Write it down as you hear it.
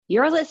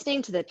You're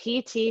listening to the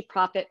PT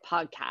Profit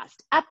Podcast,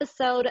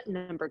 episode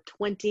number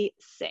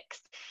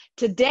 26.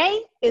 Today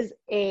is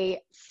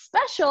a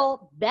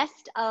special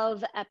best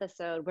of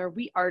episode where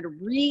we are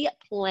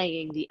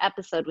replaying the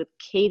episode with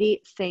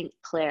Katie St.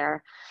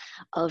 Clair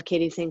of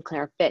Katie St.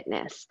 Clair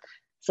Fitness.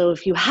 So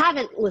if you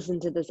haven't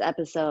listened to this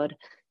episode,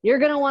 you're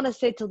going to want to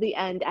stay till the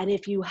end. And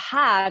if you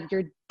have,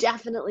 you're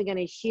definitely going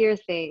to hear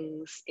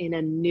things in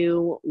a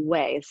new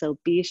way. So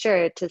be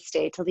sure to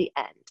stay till the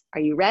end. Are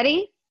you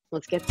ready?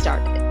 Let's get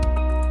started.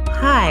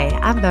 Hi,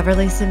 I'm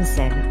Beverly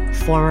Simpson,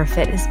 former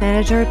fitness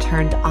manager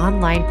turned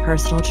online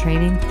personal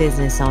training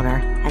business owner.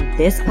 And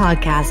this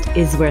podcast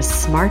is where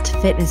smart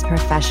fitness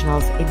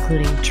professionals,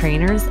 including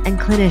trainers and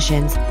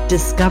clinicians,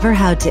 discover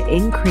how to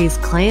increase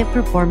client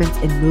performance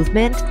in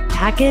movement,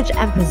 package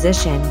and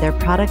position their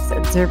products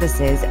and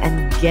services,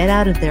 and get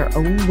out of their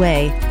own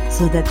way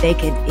so that they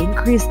can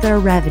increase their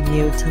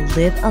revenue to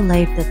live a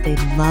life that they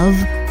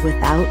love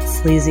without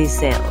sleazy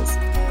sales.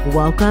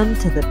 Welcome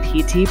to the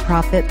PT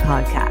Profit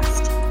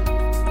Podcast.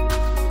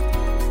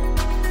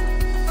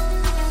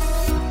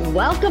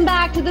 Welcome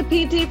back to the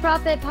PT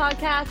Profit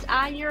Podcast.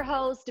 I'm your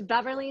host,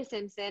 Beverly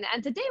Simpson,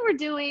 and today we're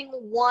doing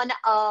one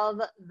of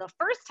the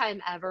first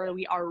time ever.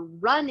 We are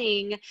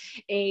running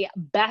a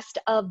best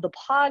of the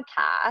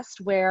podcast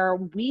where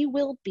we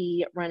will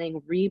be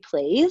running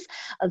replays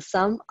of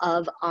some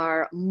of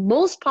our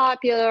most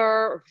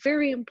popular,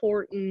 very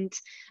important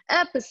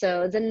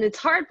episodes. And it's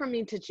hard for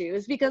me to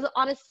choose because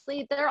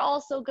honestly, they're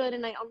all so good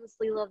and I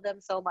honestly love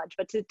them so much.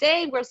 But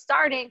today we're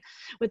starting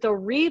with a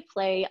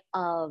replay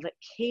of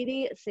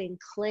Katie St.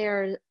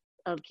 Clair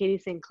of Katie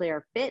St.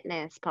 Clair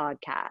Fitness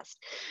podcast,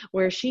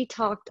 where she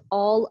talked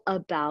all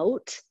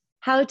about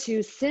how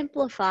to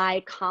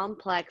simplify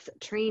complex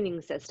training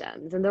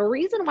systems. And the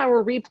reason why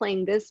we're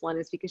replaying this one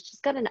is because she's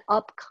got an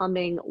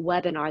upcoming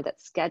webinar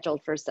that's scheduled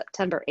for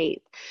September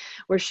 8th,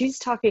 where she's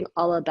talking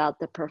all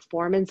about the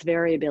performance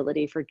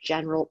variability for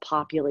general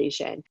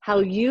population,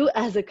 how you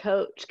as a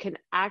coach can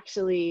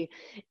actually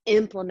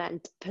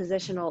implement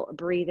positional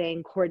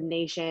breathing,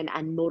 coordination,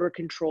 and motor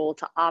control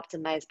to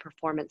optimize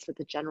performance for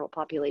the general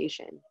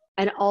population.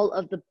 And all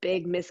of the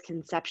big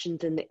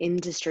misconceptions in the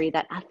industry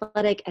that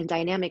athletic and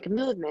dynamic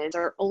movements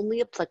are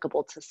only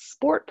applicable to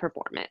sport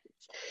performance,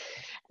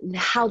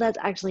 how that's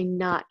actually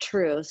not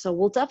true. So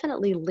we'll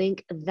definitely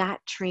link that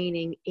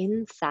training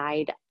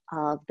inside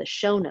of the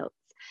show notes.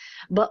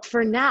 But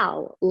for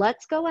now,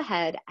 let's go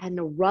ahead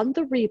and run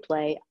the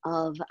replay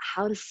of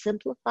how to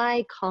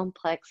simplify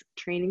complex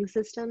training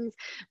systems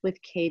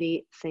with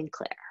Katie St.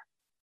 Clair.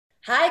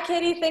 Hi,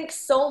 Katie. Thanks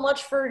so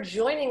much for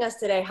joining us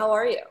today. How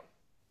are you?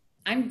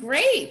 I'm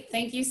great.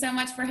 Thank you so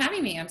much for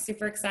having me. I'm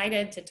super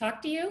excited to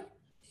talk to you.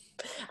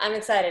 I'm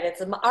excited.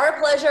 It's our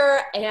pleasure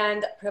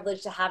and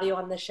privilege to have you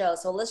on the show.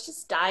 So let's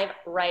just dive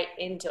right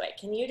into it.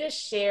 Can you just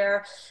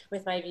share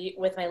with my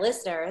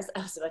listeners, I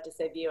was about to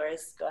say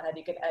viewers, go ahead,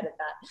 you can edit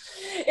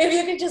that. If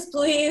you could just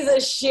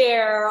please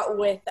share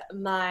with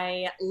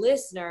my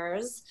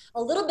listeners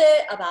a little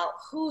bit about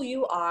who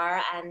you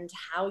are and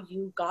how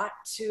you got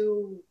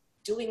to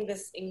doing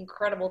this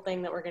incredible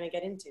thing that we're going to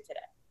get into today.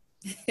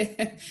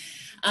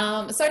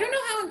 So I don't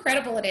know how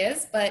incredible it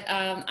is, but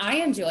I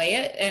enjoy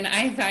it and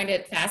I find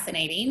it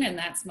fascinating, and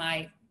that's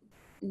my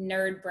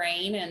nerd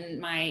brain and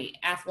my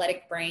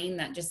athletic brain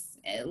that just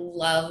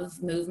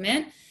love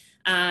movement.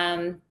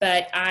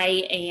 But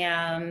I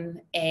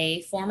am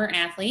a former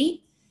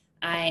athlete.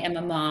 I am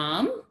a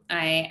mom.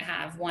 I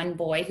have one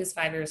boy who's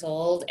 5 years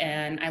old,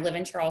 and I live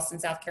in Charleston,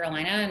 South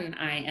Carolina, and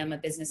I am a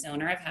business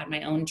owner. I've had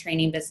my own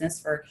training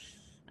business for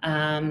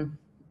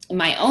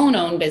my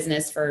own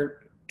business for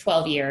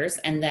 12 years,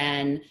 and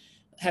then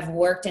have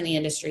worked in the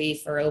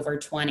industry for over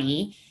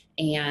 20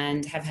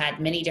 and have had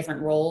many different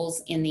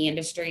roles in the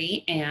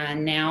industry.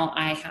 And now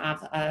I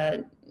have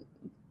a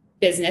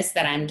business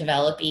that I'm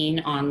developing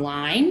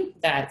online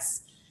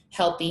that's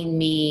helping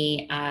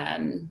me,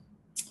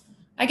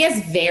 I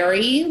guess,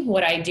 vary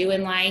what I do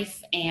in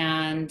life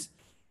and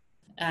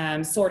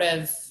sort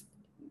of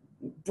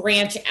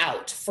branch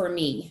out for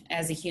me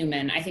as a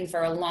human. I think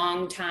for a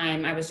long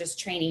time, I was just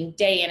training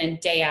day in and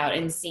day out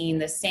and seeing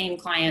the same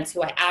clients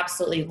who I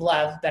absolutely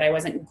love, but I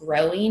wasn't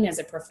growing as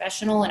a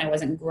professional and I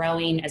wasn't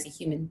growing as a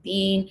human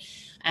being.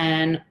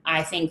 And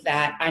I think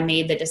that I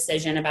made the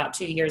decision about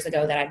 2 years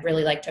ago that I'd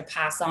really like to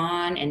pass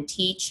on and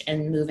teach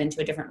and move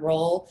into a different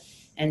role.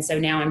 And so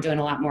now I'm doing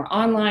a lot more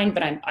online,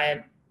 but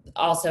I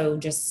also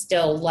just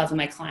still love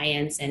my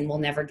clients and will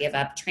never give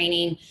up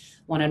training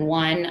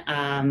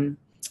one-on-one.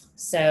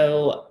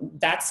 So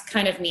that's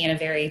kind of me in a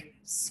very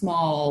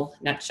small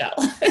nutshell.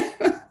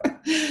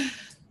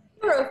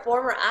 You're a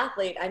former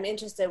athlete. I'm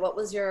interested. What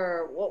was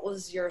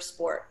your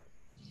sport?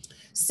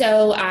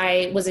 So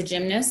I was a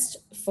gymnast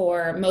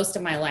for most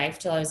of my life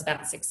till I was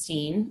about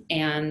 16.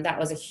 And that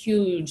was a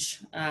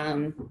huge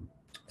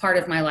part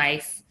of my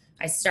life.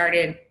 I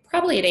started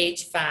probably at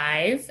age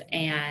 5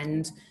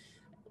 and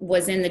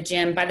was in the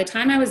gym. By the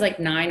time I was like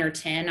 9 or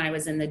 10, I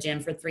was in the gym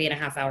for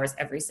 3.5 hours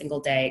every single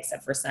day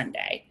except for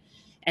Sunday.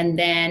 And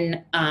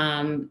then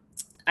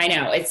I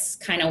know it's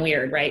kind of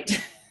weird, right?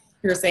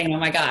 you're saying, oh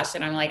my gosh.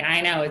 And I'm like,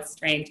 I know, it's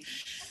strange.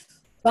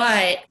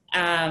 But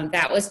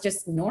that was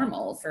just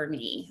normal for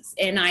me.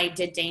 And I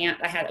did dance.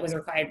 Was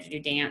required to do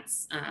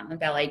dance.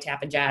 Ballet,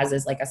 tap, and jazz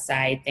is like a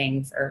side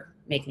thing for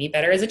making me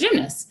better as a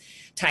gymnast.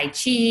 Tai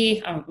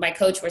Chi. My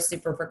coach was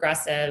super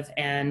progressive,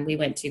 and we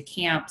went to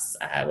camps.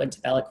 Went to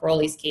Bella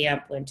Caroli's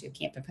camp, went to a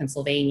camp in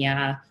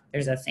Pennsylvania.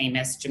 There's a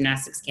famous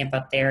gymnastics camp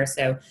up there.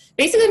 So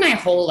basically my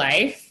whole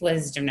life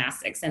was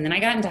gymnastics. And then I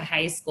got into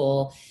high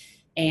school,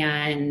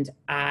 and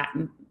I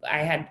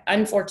had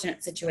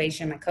unfortunate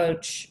situation. My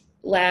coach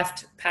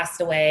left, passed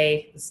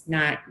away. It was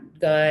not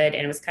good,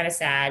 and it was kind of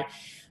sad.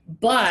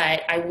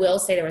 But I will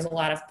say there was a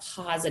lot of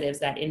positives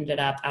that ended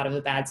up out of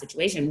a bad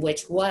situation,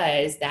 which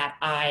was that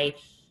I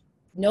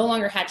no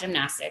longer had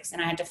gymnastics,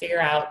 and I had to figure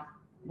out,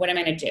 what am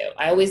I going to do?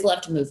 I always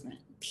loved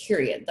movement,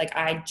 period. Like,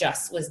 I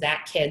just was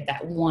that kid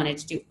that wanted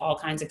to do all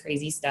kinds of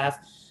crazy stuff.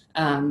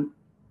 And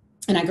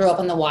I grew up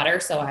on the water,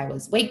 so I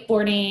was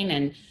wakeboarding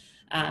and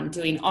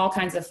doing all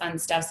kinds of fun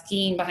stuff,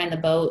 skiing behind the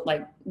boat,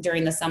 like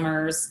during the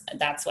summers.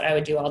 That's what I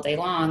would do all day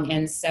long.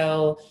 And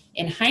so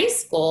in high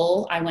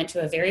school, I went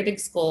to a very big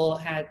school,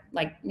 had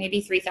like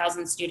maybe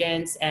 3,000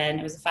 students, and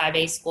it was a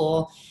 5A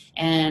school.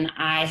 And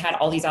I had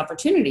all these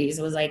opportunities.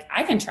 It was like,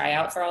 I can try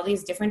out for all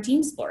these different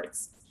team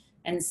sports.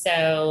 And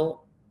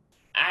so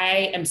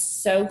I am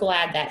so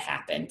glad that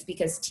happened,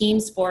 because team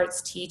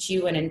sports teach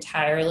you an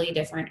entirely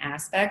different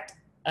aspect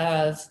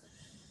of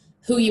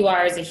who you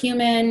are as a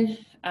human.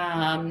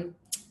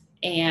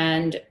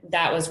 And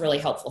that was really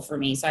helpful for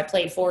me. So I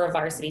played 4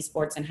 varsity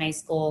sports in high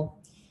school.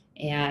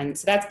 And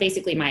so that's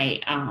basically my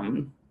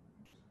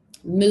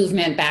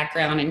movement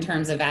background in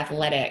terms of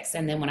athletics.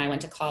 And then when I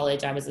went to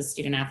college, I was a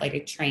student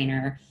athletic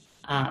trainer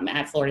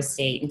at Florida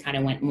State, and kind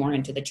of went more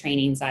into the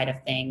training side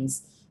of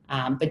things,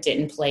 but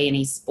didn't play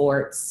any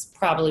sports.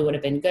 Probably would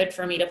have been good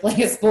for me to play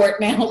a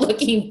sport now,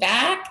 looking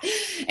back,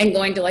 and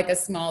going to like a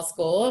small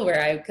school where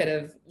I could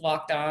have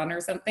walked on or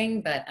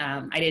something. But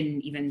I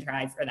didn't even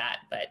try for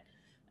that. But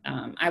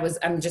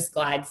I'm just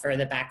glad for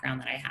the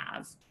background that I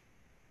have.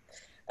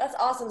 That's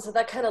awesome. So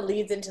that kind of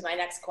leads into my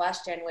next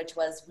question, which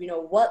was,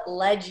 what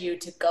led you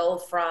to go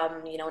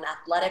from, an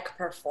athletic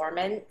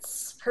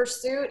performance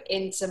pursuit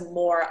into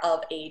more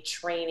of a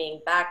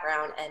training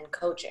background and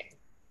coaching?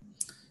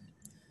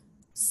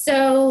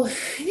 So I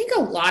think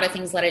a lot of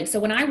things led it. So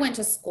when I went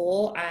to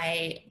school,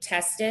 I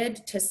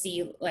tested to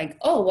see like,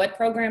 oh, what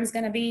program's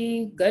going to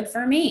be good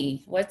for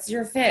me? What's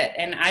your fit?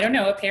 And I don't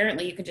know,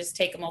 apparently you could just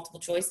take a multiple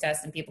choice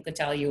test and people could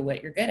tell you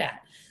what you're good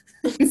at.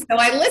 So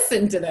I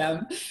listened to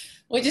them,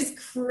 which is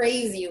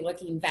crazy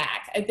looking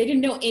back. They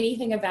didn't know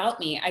anything about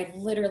me. I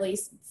literally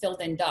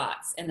filled in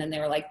dots, and then they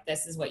were like,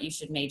 this is what you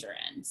should major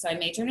in. So I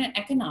majored in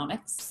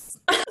economics.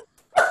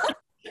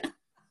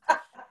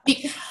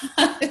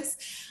 Because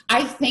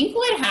I think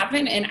what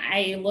happened, and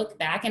I look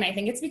back and I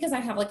think it's because I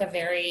have like a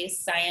very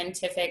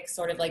scientific,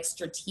 sort of like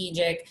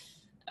strategic,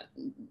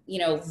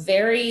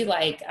 very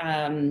like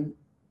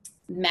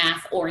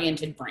math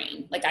oriented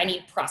brain. Like, I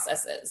need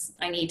processes.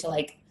 I need to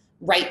like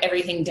write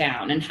everything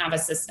down and have a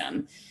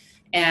system.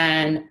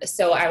 And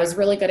so I was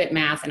really good at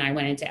math, and I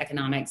went into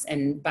economics,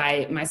 and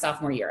by my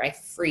sophomore year, I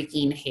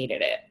freaking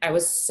hated it. I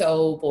was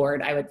so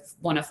bored. I would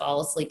want to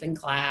fall asleep in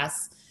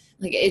class.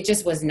 Like, it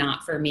just was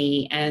not for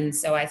me. And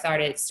so I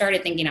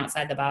started thinking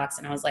outside the box,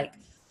 and I was like,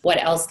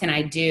 what else can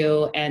I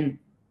do? And,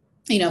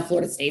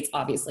 Florida State's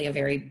obviously a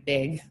very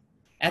big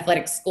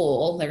athletic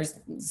school. There's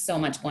so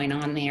much going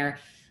on there.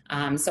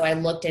 So I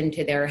looked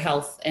into their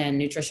health and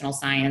nutritional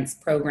science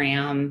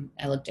program.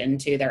 I looked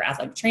into their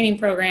athletic training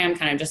program,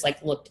 kind of just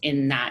like looked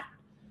in that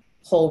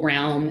whole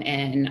realm.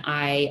 And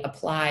I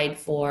applied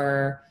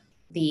for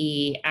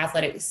the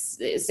athletics.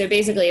 So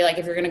basically, like,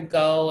 if you're going to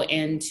go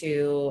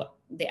into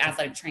the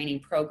athletic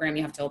training program,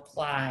 you have to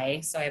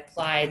apply. So I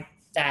applied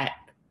that,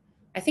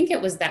 I think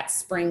it was that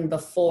spring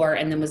before,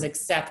 and then was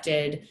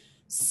accepted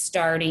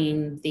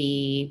starting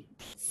the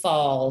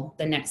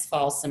next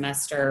fall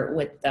semester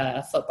with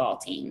the football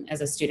team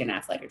as a student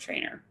athletic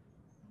trainer.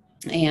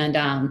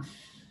 And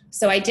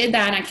so I did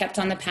that, and I kept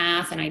on the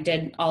path, and I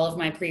did all of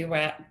my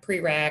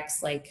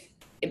prereqs,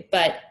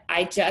 but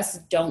I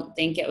just don't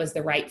think it was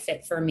the right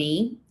fit for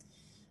me.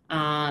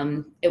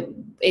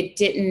 It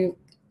didn't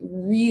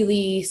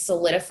really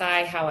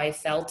solidify how I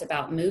felt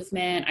about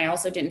movement. I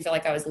also didn't feel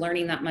like I was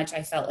learning that much.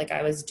 I felt like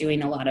I was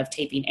doing a lot of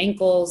taping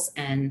ankles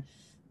and,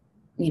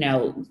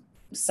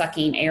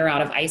 sucking air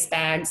out of ice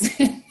bags,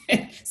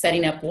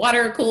 setting up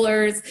water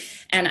coolers.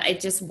 And it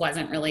just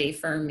wasn't really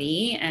for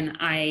me. And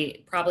I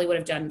probably would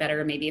have done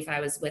better maybe if I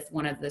was with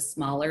one of the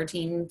smaller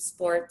team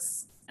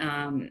sports.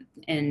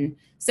 And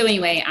so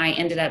anyway, I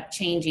ended up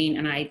changing,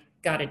 and I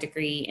got a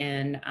degree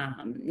in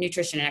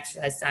nutrition and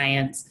exercise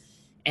science,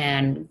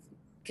 and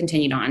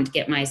continued on to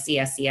get my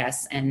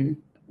CSCS and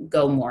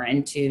go more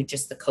into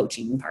just the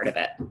coaching part of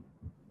it.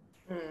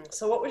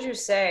 So what would you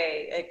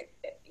say,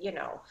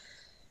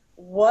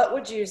 what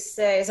would you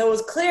say? So it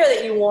was clear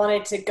that you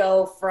wanted to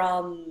go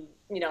from,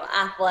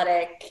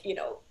 athletic,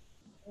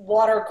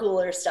 water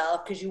cooler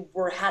stuff, because you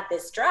had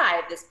this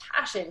drive, this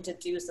passion to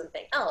do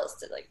something else,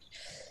 to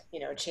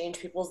change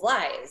people's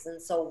lives.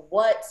 And so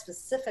what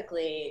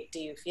specifically do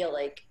you feel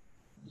like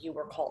you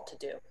were called to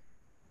do?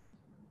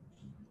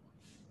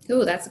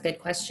 Ooh, that's a good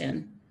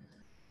question.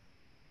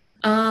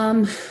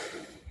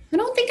 I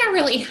don't think I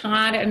really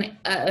had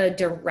a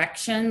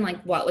direction,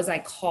 like what was I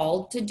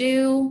called to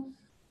do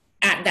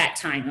at that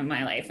time in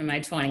my life, in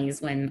my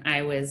 20s, when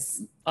I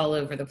was all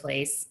over the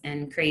place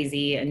and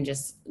crazy and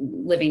just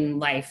living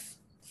life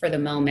for the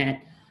moment.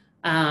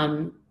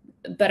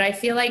 But I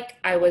feel like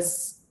I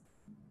was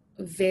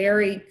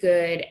very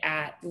good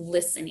at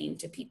listening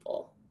to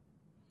people.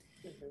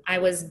 Mm-hmm. I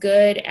was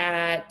good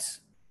at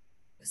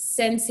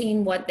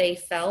sensing what they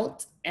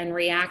felt and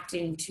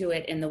reacting to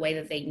it in the way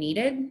that they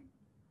needed.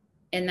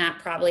 And that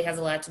probably has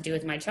a lot to do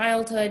with my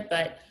childhood,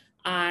 but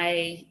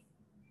I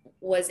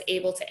was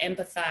able to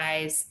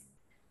empathize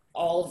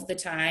all of the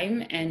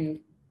time and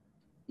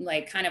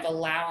like kind of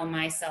allow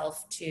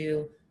myself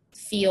to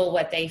feel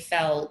what they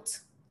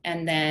felt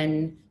and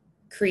then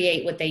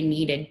create what they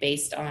needed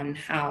based on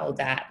how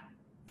that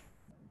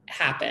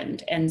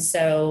happened. And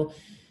so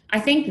I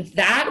think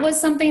that was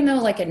something though,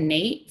 like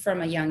innate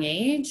from a young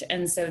age.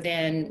 And so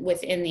then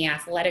within the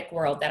athletic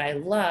world that I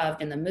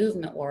loved, in the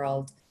movement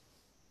world,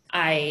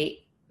 I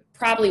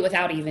probably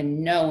without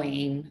even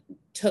knowing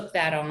took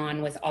that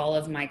on with all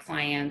of my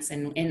clients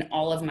and in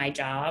all of my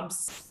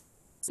jobs,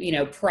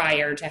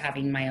 prior to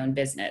having my own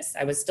business.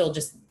 I was still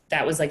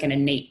that was like an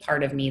innate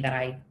part of me that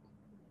I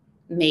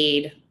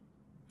made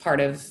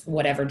part of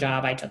whatever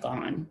job I took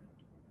on.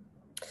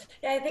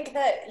 Yeah, I think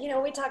that,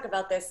 we talk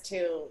about this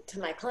to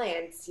my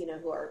clients,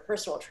 who are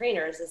personal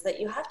trainers, is that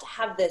you have to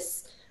have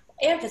this,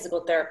 and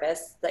physical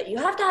therapists, that you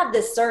have to have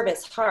this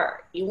service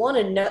heart. You want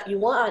to know,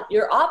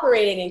 you're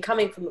operating and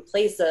coming from a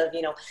place of,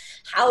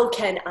 how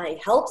can I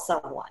help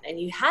someone? And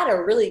you had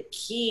a really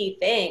key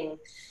thing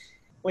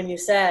when you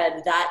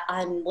said that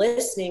I'm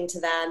listening to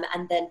them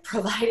and then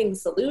providing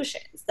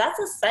solutions. That's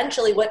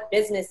essentially what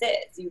business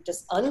is. You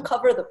just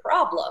uncover the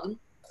problem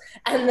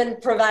and then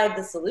provide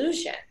the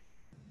solution.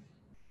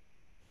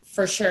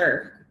 For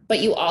sure. But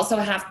you also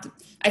have to,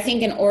 I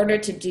think in order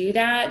to do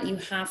that, you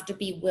have to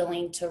be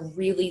willing to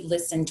really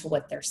listen to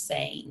what they're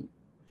saying.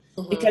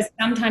 Mm-hmm. Because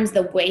sometimes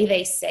the way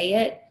they say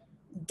it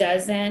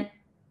doesn't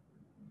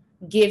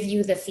give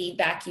you the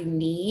feedback you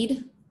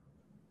need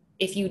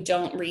if you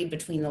don't read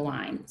between the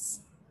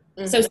lines.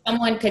 Mm-hmm. So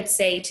someone could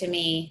say to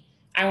me,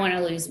 I want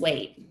to lose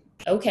weight.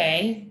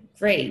 Okay,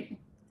 great.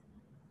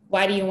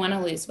 Why do you want to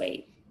lose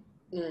weight?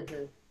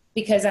 Mm-hmm.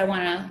 Because I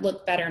want to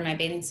look better in my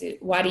bathing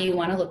suit. Why do you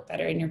want to look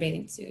better in your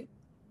bathing suit?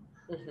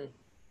 Mm-hmm.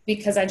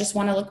 Because I just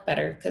want to look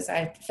better, because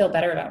I feel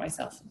better about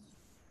myself.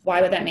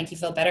 Why would that make you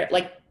feel better?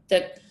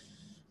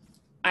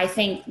 I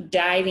think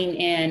diving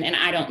in, and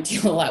I don't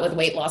deal a lot with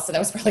weight loss, so that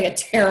was probably a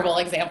terrible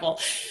example.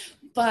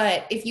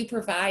 But if you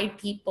provide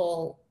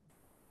people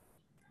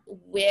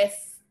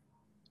with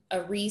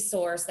a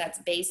resource that's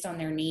based on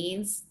their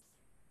needs,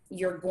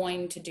 you're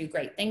going to do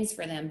great things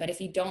for them. But if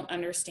you don't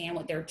understand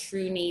what their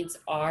true needs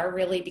are,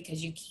 really,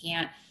 because you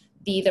can't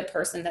be the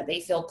person that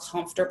they feel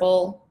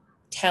comfortable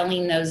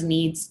telling those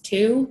needs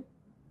to.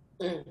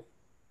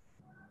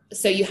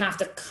 So you have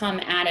to come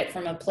at it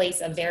from a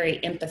place of very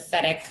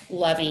empathetic,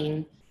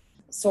 loving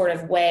sort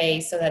of way,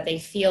 so that they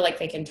feel like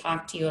they can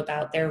talk to you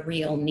about their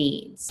real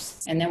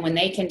needs. And then when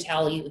they can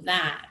tell you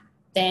that,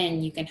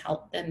 then you can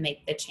help them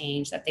make the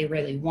change that they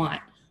really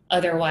want.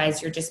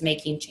 Otherwise, you're just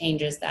making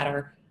changes that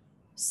are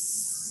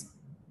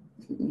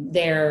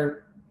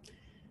their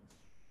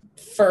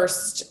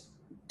first,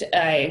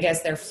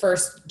 their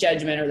first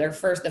judgment, or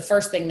the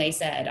first thing they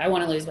said. I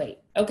want to lose weight.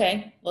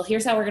 Okay, well,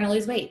 here's how we're going to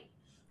lose weight.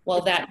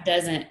 Well, that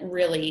doesn't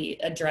really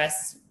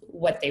address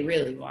what they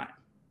really want.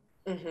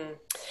 Mm-hmm.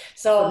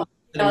 So,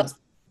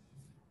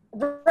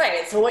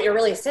 right. So what you're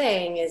really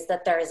saying is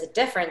that there is a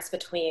difference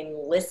between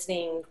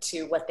listening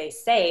to what they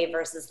say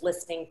versus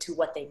listening to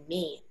what they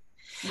mean.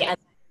 Yeah. And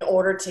in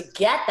order to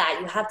get that,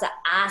 you have to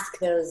ask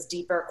those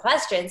deeper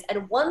questions.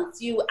 And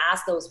once you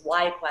ask those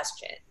why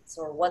questions,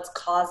 or what's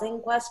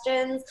causing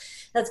questions,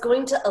 that's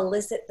going to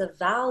elicit the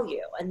value.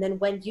 And then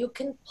when you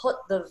can put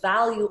the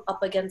value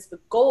up against the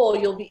goal,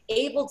 you'll be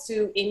able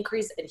to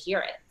increase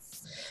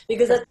adherence.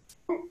 Because at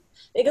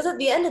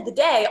the end of the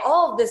day,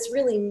 all of this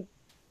really,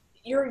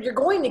 you're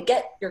going to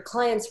get your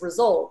clients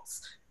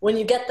results when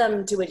you get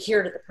them to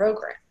adhere to the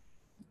program.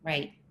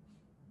 Right.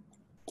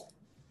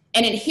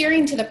 And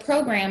adhering to the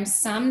program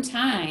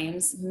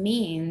sometimes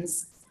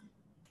means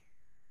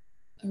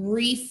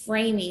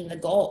reframing the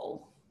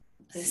goal.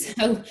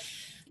 So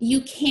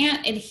you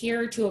can't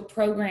adhere to a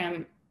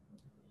program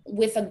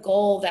with a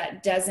goal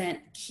that doesn't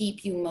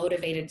keep you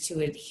motivated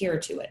to adhere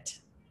to it.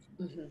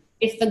 Mm-hmm.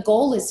 If the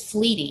goal is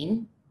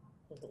fleeting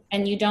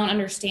and you don't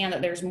understand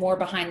that there's more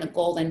behind the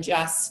goal than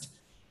just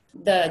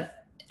the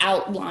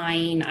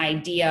outline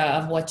idea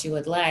of what you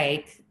would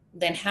like,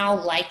 then how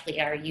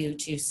likely are you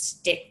to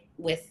stick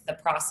with the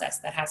process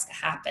that has to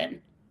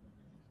happen?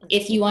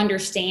 If you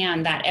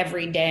understand that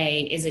every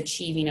day is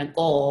achieving a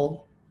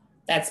goal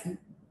that's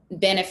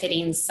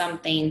benefiting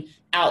something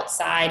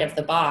outside of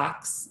the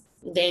box,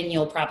 then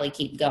you'll probably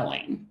keep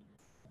going.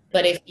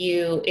 But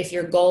if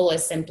your goal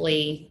is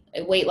simply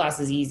weight loss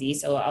is easy,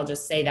 so I'll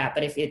just say that.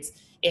 But if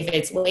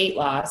it's weight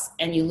loss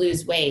and you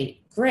lose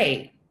weight,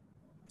 great.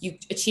 You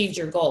achieved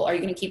your goal. Are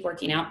you going to keep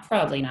working out?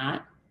 Probably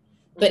not.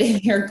 But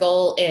if your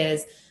goal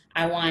is,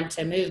 I want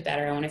to move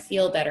better, I want to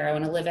feel better, I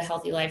want to live a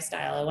healthy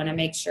lifestyle, I want to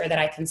make sure that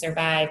I can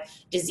survive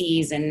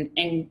disease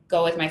and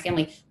go with my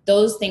family,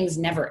 those things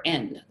never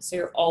end. So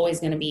you're always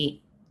going to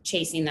be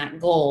chasing that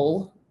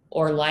goal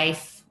or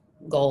life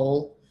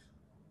goal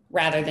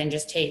rather than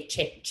just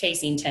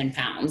chasing 10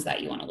 pounds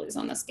that you want to lose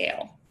on the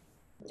scale.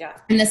 Yeah.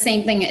 And the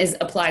same thing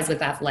applies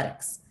with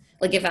athletics.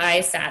 Like if I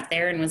sat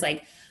there and was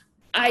like,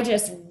 I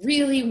just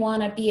really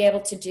want to be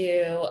able to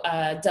do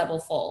a double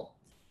full,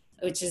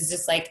 which is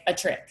just like a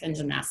trick in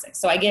gymnastics.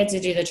 So I get to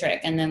do the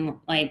trick and then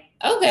like,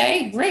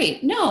 okay,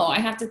 great. No, I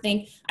have to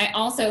think, I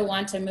also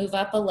want to move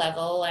up a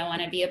level. I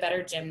want to be a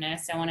better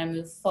gymnast. I want to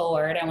move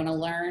forward. I want to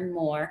learn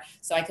more.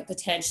 So I could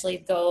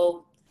potentially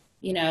go,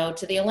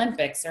 to the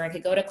Olympics, or I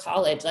could go to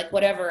college, like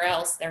whatever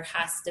else. There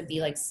has to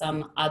be like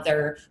some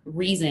other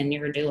reason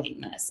you're doing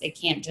this. It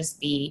can't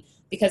just be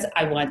because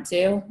I want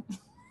to.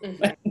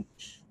 Mm-hmm.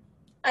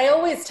 I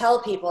always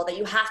tell people that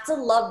you have to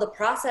love the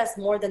process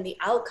more than the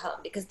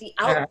outcome, because the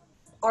outcome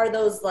are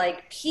those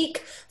like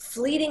peak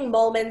fleeting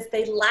moments.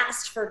 They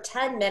last for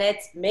 10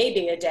 minutes,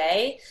 maybe a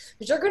day,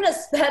 but you're going to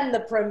spend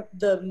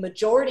the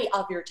majority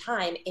of your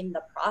time in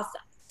the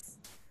process.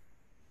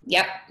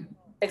 Yep.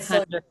 It's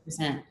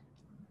 100%.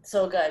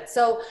 So good.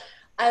 So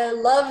I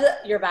love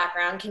your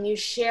background. Can you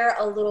share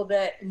a little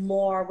bit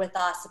more with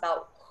us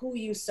about who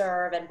you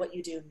serve and what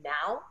you do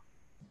now?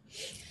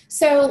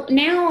 So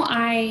now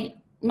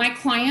my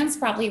clients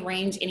probably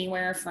range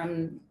anywhere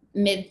from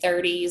mid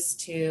 30s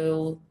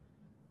to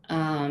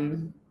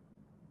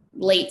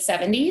late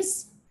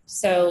 70s.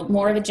 So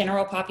more of a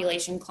general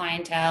population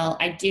clientele.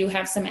 I do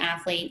have some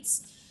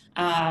athletes,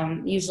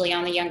 usually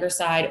on the younger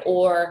side,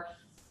 or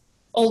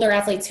older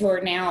athletes who are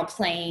now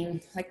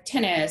playing like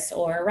tennis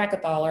or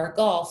racquetball or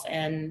golf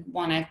and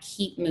want to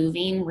keep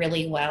moving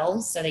really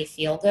well so they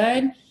feel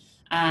good.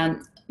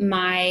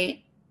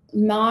 My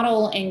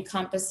model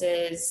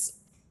encompasses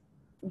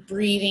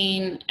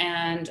breathing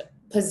and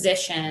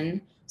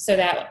position so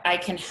that I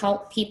can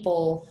help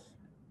people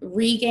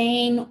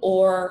regain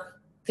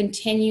or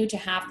continue to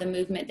have the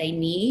movement they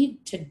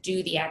need to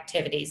do the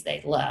activities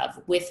they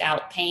love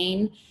without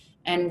pain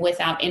and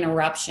without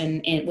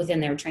interruption within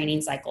their training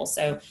cycle.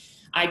 So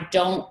I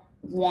don't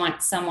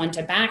want someone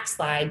to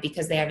backslide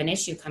because they have an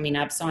issue coming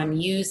up. So I'm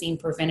using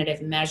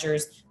preventative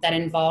measures that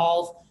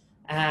involve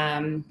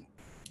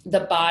the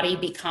body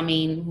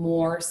becoming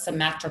more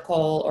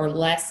symmetrical or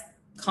less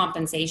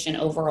compensation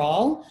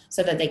overall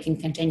so that they can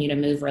continue to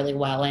move really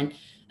well. And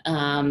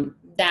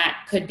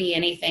that could be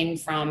anything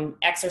from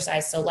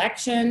exercise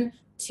selection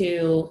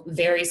to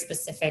very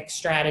specific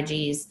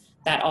strategies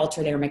that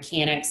alter their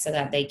mechanics so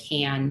that they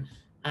can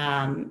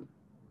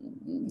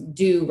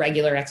do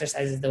regular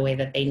exercises the way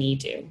that they need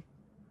to.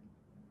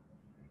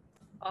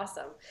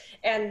 Awesome.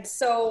 And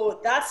so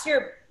that's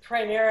your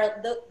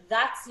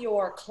that's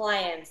your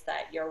clients,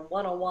 that your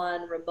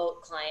one-on-one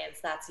remote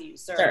clients, that's who you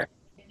serve. Sure.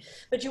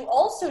 But you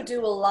also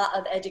do a lot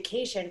of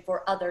education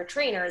for other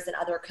trainers and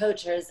other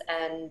coaches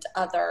and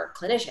other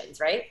clinicians,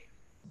 right?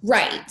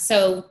 Right.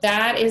 So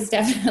that is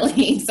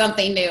definitely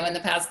something new in the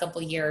past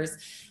couple of years.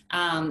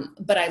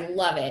 But I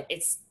love it.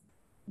 It's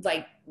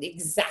like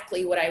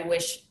exactly what I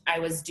wish I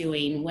was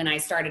doing when I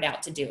started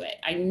out to do it.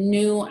 I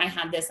knew I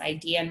had this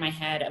idea in my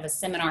head of a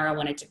seminar I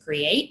wanted to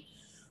create,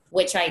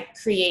 which I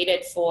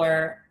created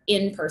for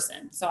in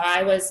person. So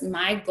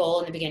my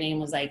goal in the beginning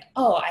was like,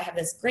 oh, I have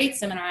this great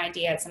seminar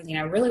idea. It's something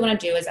I really want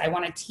to do is I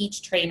want to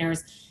teach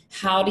trainers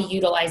how to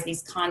utilize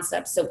these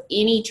concepts. So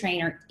any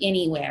trainer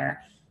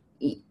anywhere,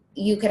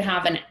 you could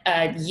have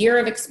a year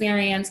of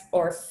experience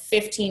or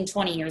 15,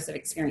 20 years of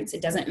experience.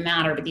 It doesn't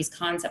matter, but these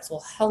concepts will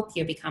help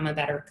you become a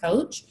better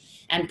coach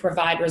and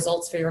provide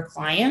results for your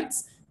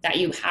clients that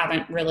you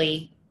haven't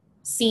really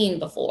seen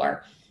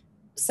before.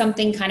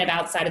 Something kind of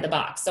outside of the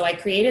box. So I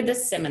created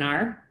this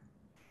seminar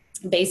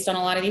based on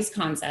a lot of these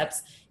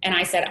concepts. And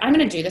I said, I'm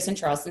going to do this in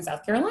Charleston,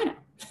 South Carolina.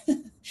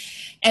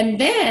 And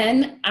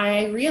then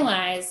I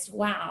realized,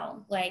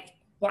 wow, like,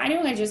 why do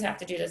I just have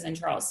to do this in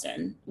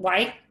Charleston?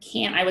 Why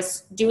can't I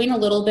was doing a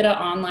little bit of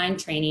online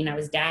training. I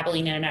was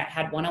dabbling in it. I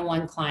had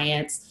one-on-one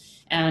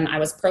clients and I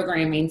was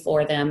programming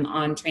for them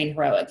on Train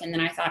Heroic. And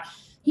then I thought,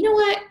 you know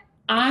what?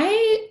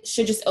 I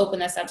should just open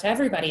this up to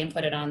everybody and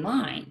put it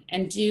online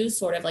and do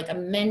sort of like a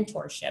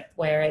mentorship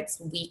where it's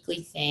a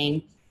weekly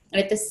thing.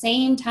 And at the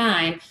same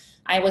time,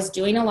 I was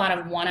doing a lot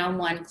of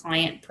one-on-one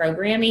client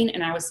programming,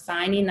 and I was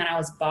finding that I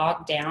was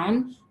bogged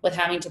down with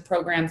having to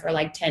program for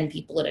like 10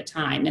 people at a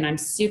time. And I'm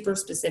super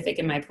specific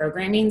in my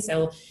programming,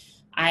 so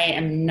I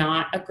am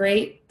not a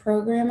great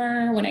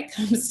programmer when it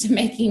comes to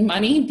making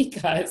money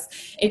because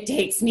it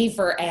takes me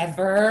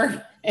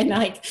forever. And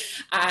like,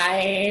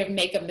 I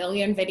make a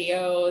million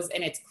videos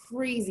and it's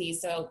crazy.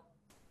 So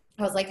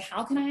I was like,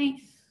 how can I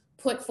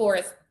put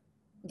forth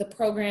the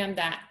program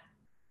that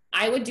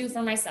I would do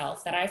for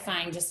myself that I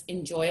find just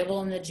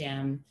enjoyable in the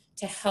gym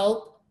to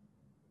help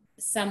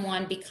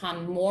someone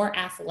become more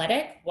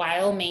athletic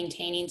while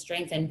maintaining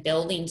strength and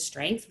building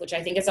strength, which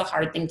I think is a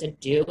hard thing to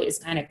do, is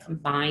kind of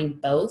combine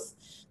both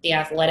the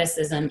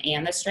athleticism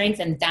and the strength.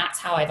 And that's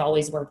how I've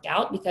always worked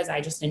out, because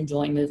I just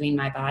enjoy moving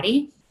my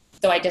body.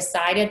 So I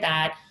decided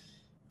that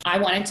I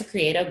wanted to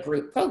create a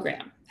group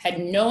program. Had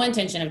no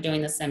intention of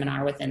doing the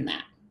seminar within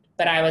that.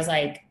 But I was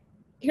like,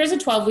 here's a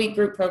 12-week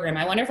group program.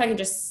 I wonder if I could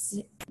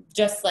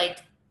just like,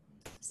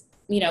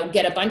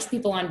 get a bunch of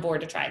people on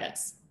board to try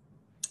this.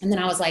 And then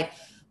I was like,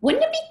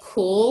 wouldn't it be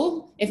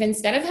cool if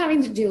instead of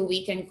having to do a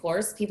weekend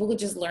course, people could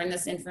just learn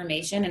this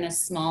information in a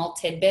small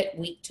tidbit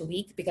week to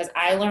week? Because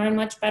I learn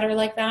much better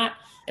like that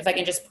if I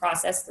can just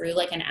process through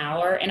like an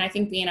hour. And I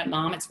think being a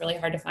mom, it's really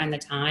hard to find the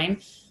time.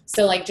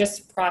 So like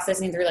just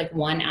processing through like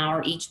 1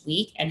 hour each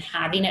week and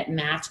having it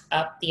match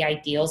up the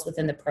ideals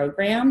within the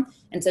program.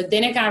 And so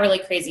then it got really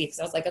crazy, because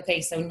I was like, okay,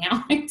 so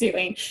now I'm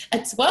doing a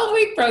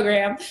 12-week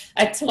program,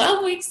 a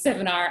 12-week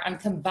seminar. I'm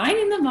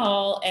combining them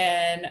all,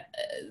 and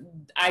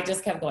I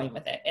just kept going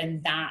with it.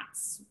 And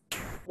that's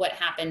what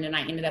happened. And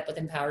I ended up with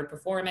Empowered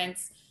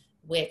Performance,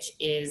 which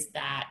is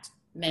that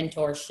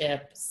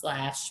mentorship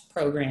 /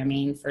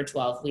 programming for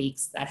 12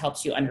 weeks that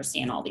helps you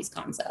understand all these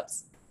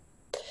concepts.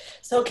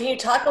 So can you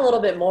talk a little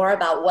bit more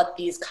about what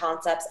these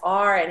concepts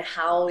are and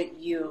how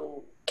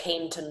you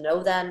came to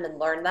know them and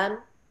learn them?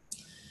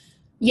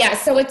 Yeah,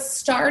 so it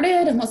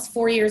started almost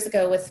 4 years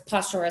ago with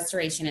Postural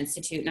Restoration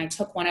Institute, and I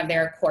took one of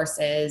their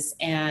courses,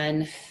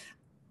 and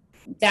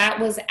that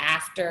was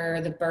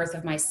after the birth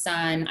of my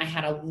son. I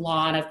had a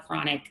lot of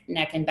chronic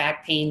neck and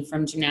back pain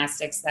from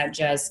gymnastics that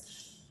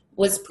just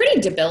was pretty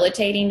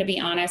debilitating, to be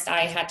honest.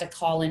 I had to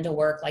call into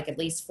work like at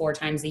least 4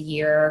 times a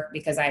year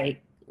because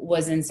I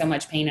was in so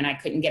much pain and I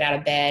couldn't get out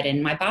of bed,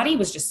 and my body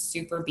was just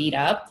super beat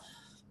up.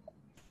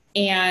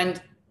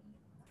 And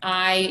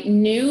I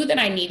knew that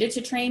I needed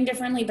to train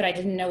differently, but I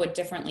didn't know what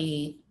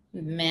differently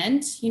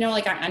meant.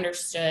 Like I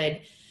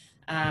understood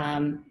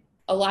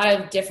a lot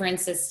of different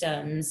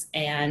systems,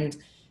 and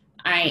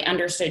I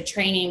understood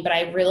training, but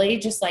I really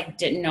just like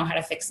didn't know how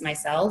to fix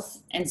myself.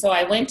 And so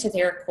I went to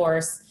their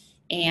course,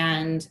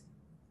 and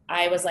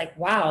I was like,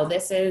 wow,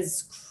 this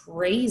is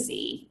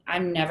crazy.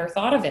 I've never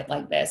thought of it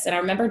like this. And I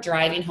remember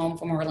driving home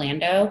from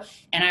Orlando,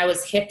 and I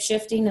was hip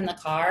shifting in the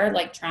car,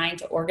 like trying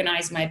to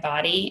organize my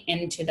body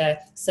into the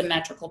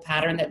symmetrical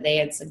pattern that they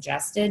had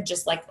suggested,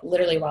 just like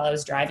literally while I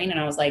was driving. And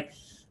I was like,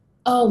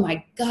 oh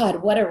my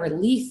God, what a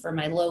relief for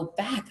my low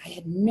back. I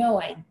had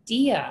no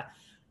idea.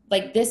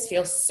 Like, this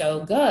feels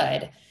so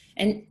good.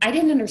 And I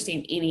didn't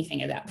understand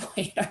anything at that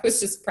point. I was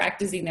just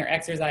practicing their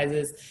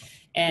exercises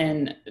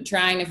and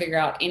trying to figure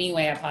out any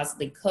way I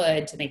possibly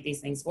could to make these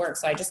things work.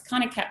 So I just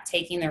kind of kept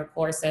taking their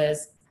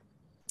courses.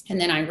 And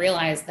then I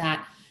realized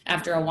that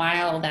after a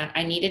while that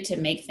I needed to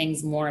make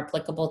things more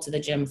applicable to the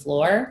gym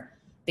floor,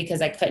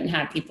 because I couldn't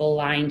have people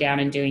lying down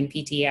and doing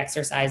PT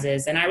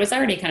exercises. And I was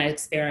already kind of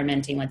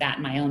experimenting with that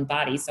in my own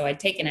body. So I'd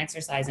take an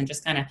exercise and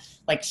just kind of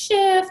like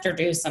shift or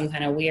do some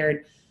kind of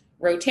weird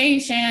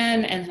rotation.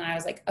 And then I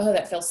was like, oh,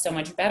 that feels so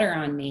much better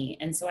on me.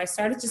 And so I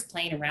started just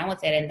playing around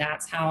with it. And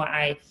that's how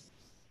I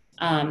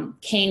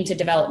came to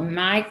develop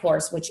my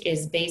course, which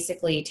is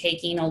basically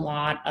taking a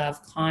lot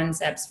of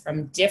concepts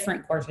from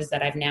different courses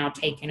that I've now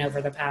taken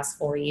over the past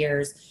 4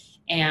 years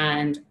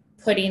and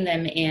putting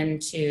them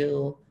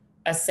into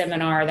a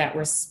seminar that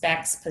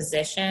respects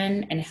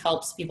position and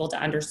helps people to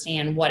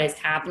understand what is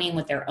happening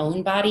with their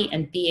own body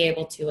and be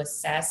able to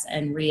assess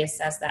and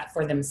reassess that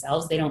for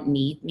themselves. They don't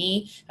need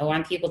me. I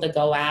want people to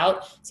go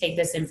out, take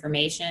this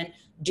information,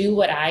 do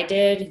what I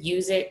did,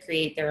 use it,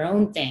 create their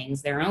own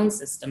things, their own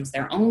systems,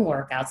 their own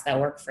workouts that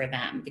work for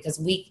them. Because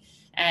we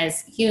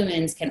as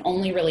humans can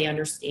only really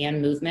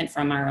understand movement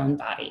from our own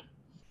body.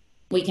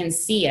 We can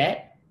see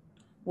it,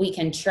 we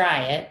can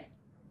try it,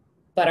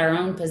 but our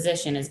own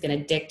position is going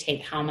to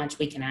dictate how much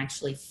we can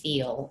actually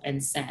feel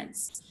and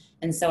sense.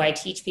 And so I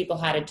teach people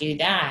how to do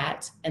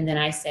that. And then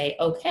I say,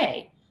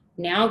 okay,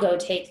 now go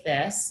take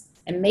this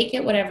and make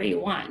it whatever you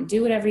want.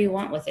 Do whatever you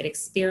want with it.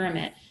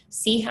 Experiment.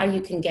 See how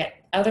you can get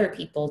other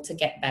people to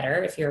get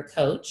better if you're a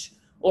coach,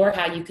 or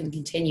how you can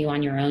continue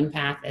on your own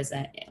path as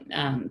a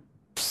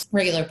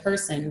regular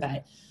person.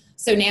 But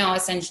so now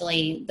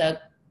essentially the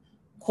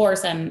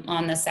course, I'm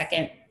on the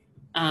second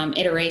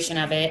iteration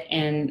of it,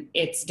 and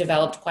it's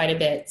developed quite a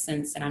bit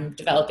since, and I'm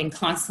developing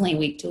constantly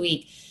week to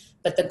week.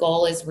 But the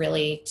goal is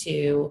really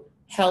to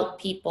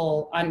help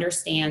people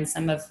understand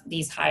some of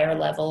these higher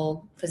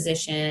level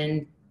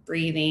position,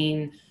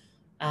 breathing,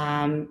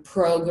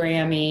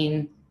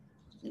 programming,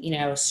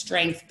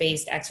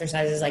 strength-based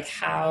exercises, like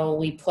how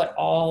we put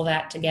all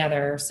that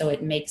together so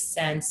it makes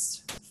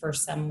sense for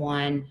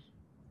someone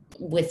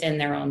within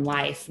their own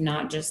life,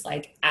 not just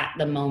like at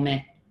the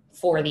moment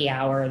for the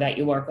hour that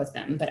you work with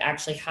them, but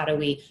actually how do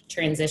we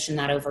transition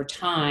that over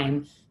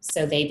time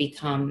so they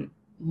become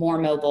more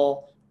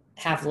mobile,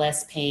 have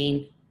less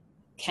pain,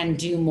 can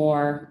do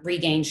more,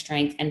 regain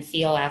strength, and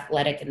feel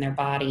athletic in their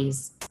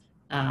bodies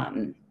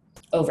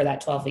over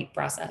that 12-week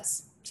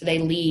process. So they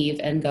leave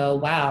and go,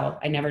 wow,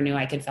 I never knew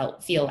I could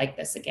feel like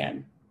this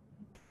again.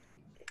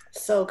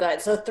 So good.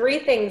 So three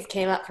things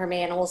came up for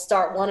me, and we'll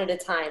start one at a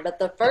time. But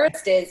the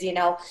first is,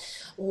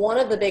 one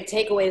of the big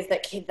takeaways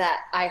that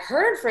I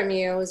heard from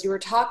you is you were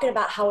talking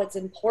about how it's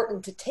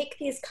important to take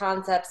these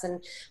concepts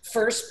and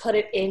first put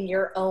it in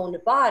your own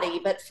body.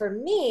 But for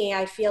me,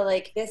 I feel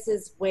like this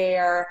is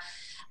where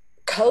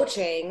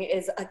coaching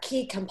is a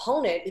key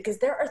component, because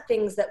there are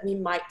things that we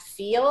might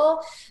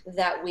feel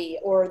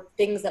or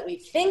things that we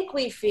think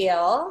we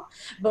feel,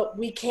 but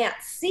we can't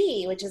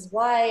see, which is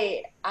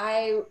why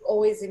I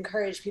always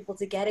encourage people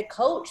to get a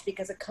coach,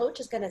 because a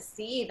coach is going to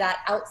see that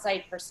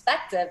outside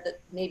perspective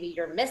that maybe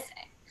you're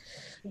missing.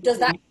 Does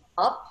that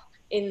come up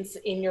in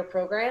your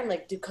program?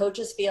 Like, do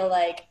coaches feel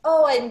like,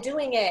 oh, I'm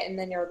doing it, and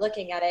then you're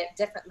looking at it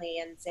differently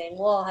and saying,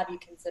 well, have you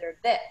considered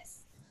this?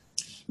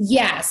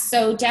 Yeah,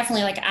 so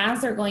definitely, like, as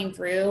they're going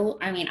through,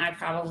 I mean, I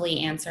probably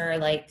answer,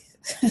 like,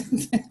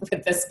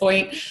 at this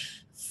point,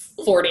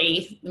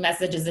 40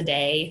 messages a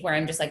day where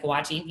I'm just like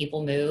watching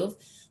people move.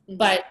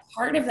 But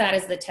part of that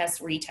is the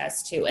test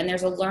retest too. And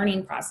there's a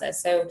learning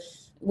process. So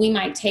we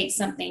might take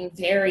something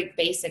very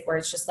basic where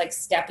it's just like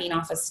stepping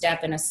off a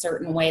step in a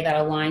certain way that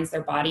aligns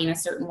their body in a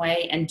certain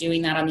way and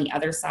doing that on the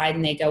other side.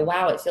 And they go,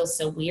 wow, it feels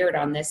so weird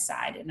on this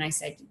side. And I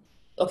said,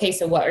 okay,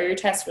 so what are your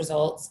test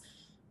results?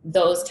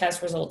 Those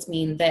test results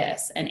mean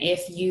this. And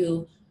if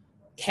you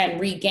can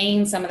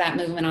regain some of that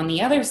movement on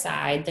the other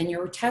side, then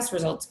your test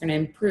results are going to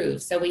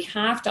improve. So we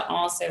have to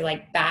also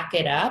like back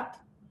it up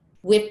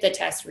with the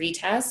test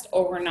retest,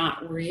 or we're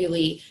not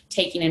really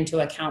taking into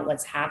account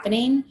what's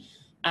happening.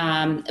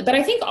 But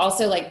I think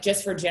also, like,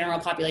 just for general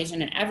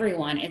population and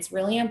everyone, it's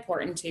really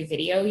important to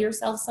video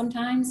yourself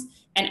sometimes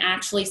and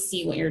actually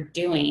see what you're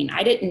doing.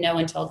 I didn't know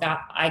until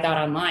I got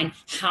online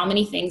how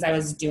many things I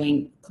was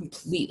doing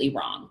completely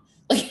wrong.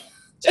 Like,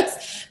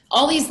 just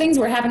all these things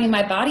were happening in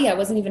my body I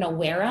wasn't even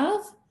aware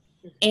of.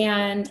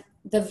 And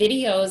the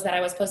videos that I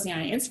was posting on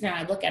Instagram,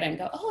 I look at it and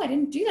go, oh, I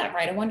didn't do that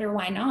right. I wonder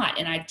why not.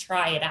 And I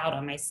try it out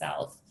on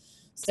myself.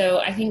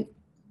 So I think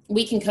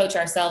we can coach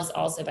ourselves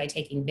also by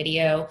taking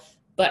video,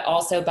 but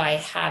also by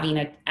having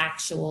an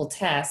actual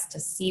test to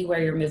see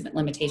where your movement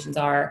limitations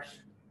are,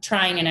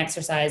 trying an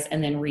exercise,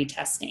 and then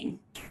retesting.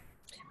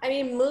 I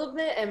mean,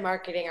 movement and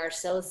marketing are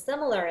so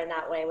similar in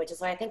that way, which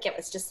is why I think it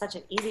was just such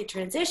an easy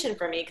transition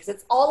for me, because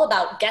it's all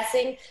about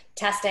guessing,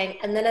 testing,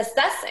 and then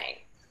assessing.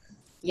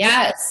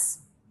 Yes.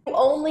 You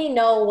only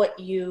know what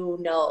you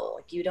know.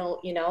 You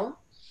don't,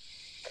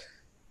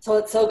 So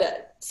it's so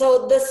good.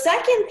 So the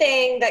second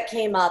thing that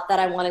came up that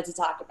I wanted to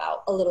talk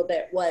about a little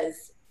bit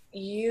was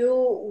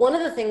one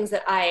of the things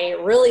that I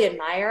really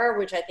admire,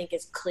 which I think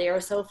is clear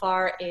so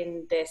far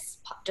in this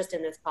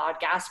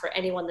podcast for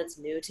anyone that's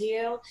new to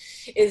you,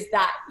 is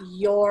that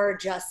your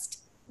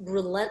just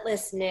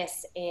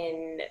relentlessness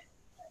in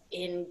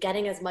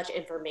getting as much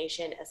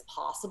information as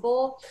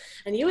possible.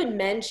 And you had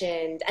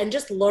mentioned, and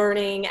just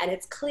learning, and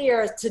it's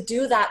clear to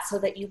do that so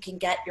that you can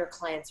get your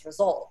clients'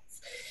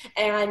 results.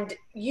 And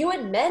you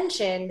had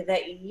mentioned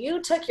that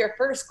you took your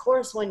first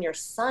course when your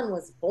son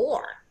was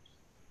born.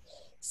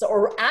 So,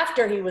 or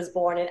after he was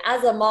born. And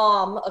as a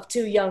mom of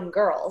two young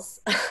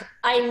girls,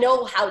 I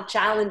know how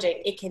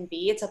challenging it can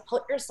be to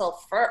put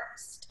yourself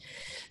first.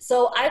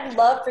 So I'd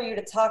love for you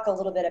to talk a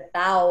little bit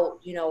about,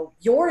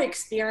 your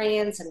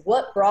experience and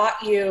what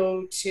brought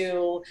you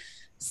to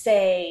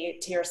say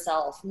to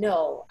yourself,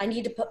 no, I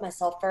need to put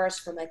myself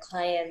first for my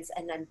clients,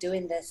 and I'm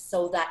doing this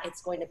so that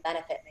it's going to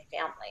benefit my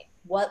family.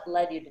 What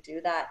led you to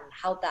do that, and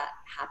how'd that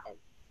happen?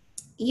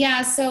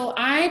 Yeah, so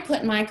I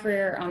put my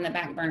career on the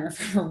back burner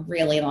for a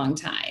really long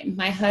time.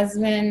 My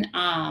husband,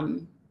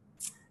 and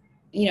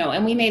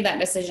we made that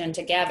decision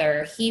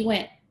together. He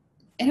went,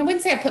 and I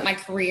wouldn't say I put my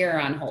career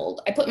on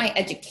hold. I put my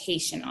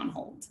education on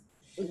hold.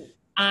 Mm-hmm.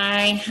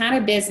 I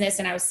had a business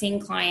and I was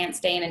seeing clients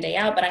day in and day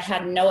out, but I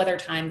had no other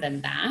time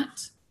than that.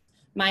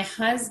 My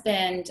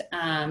husband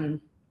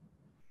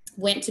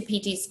went to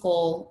PT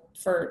school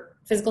for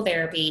physical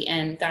therapy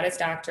and got his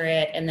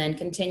doctorate, and then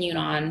continued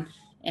on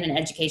in an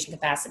education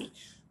capacity.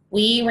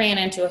 We ran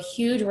into a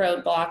huge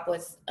roadblock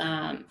with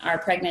our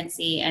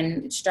pregnancy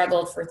and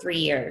struggled for 3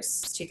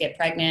 years to get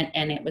pregnant.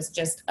 And it was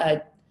just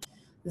a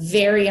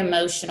very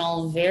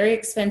emotional, very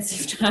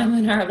expensive time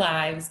in our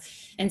lives.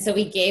 And so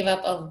we gave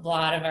up a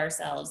lot of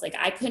ourselves. Like,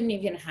 I couldn't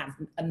even have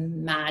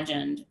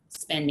imagined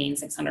spending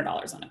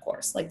 $600 on a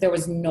course. Like, there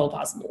was no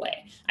possible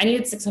way. I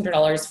needed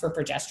 $600 for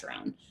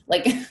progesterone.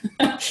 Like,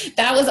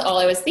 that was all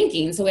I was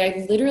thinking. So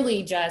I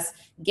literally just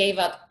gave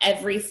up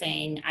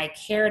everything I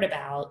cared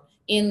about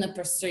in the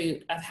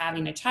pursuit of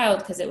having a child,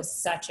 because it was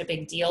such a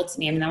big deal to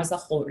me. I mean, that was the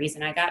whole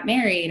reason I got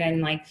married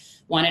and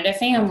wanted a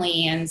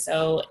family. And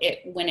so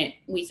when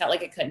we felt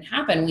like it couldn't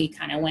happen, we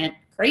kind of went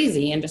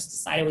crazy and just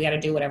decided we got to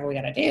do whatever we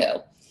got to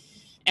do.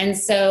 And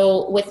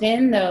so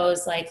within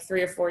those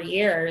 3 or 4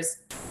 years,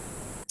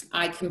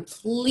 I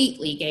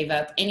completely gave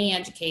up any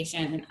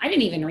education. And I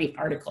didn't even read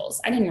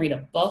articles. I didn't read a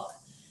book.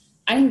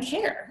 I didn't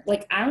care.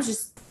 I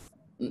was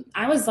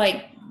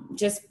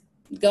just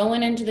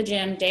going into the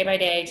gym day by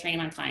day, training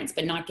my clients,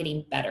 but not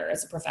getting better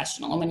as a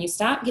professional. And when you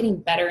stop getting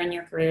better in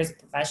your career as a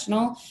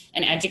professional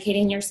and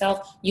educating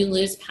yourself, you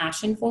lose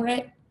passion for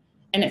it.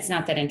 and it's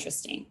not that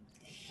interesting.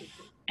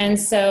 And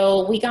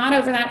so we got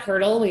over that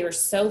hurdle. We were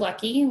so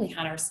lucky. We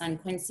had our son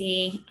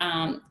Quincy.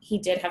 He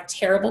did have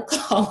terrible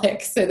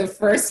colic. So the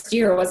first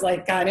year was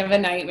like kind of a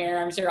nightmare.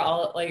 I'm sure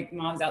all like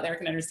moms out there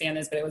can understand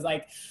this, but it was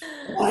like,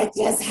 what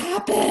just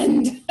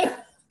happened?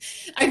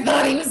 I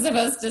thought he was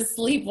supposed to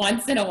sleep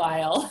once in a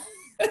while.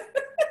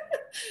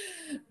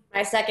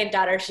 My second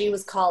daughter, she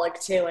was colic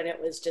too, and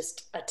it was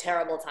just a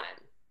terrible time.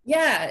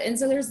 Yeah. And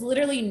so there's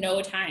literally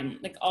no time.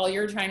 Like all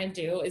you're trying to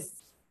do is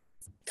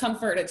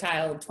comfort a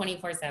child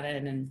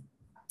 24/7. And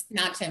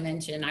not to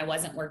mention, I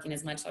wasn't working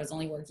as much. I was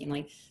only working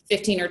like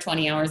 15 or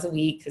 20 hours a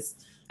week because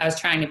I was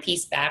trying to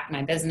piece back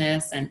my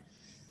business. And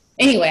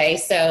anyway,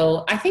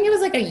 so I think it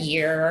was like a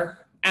year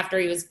after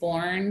he was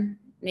born,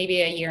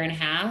 maybe a year and a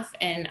half.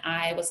 And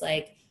I was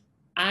like,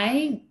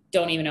 I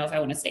don't even know if I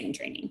want to stay in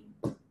training.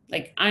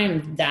 Like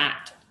I'm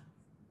that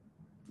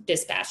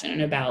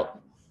dispassionate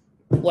about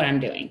what I'm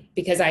doing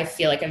because I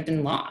feel like I've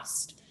been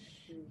lost.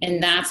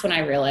 And that's when I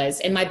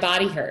realized, and my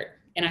body hurt.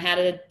 And I had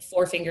a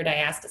 4-finger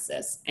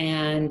diastasis,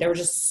 and there were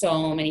just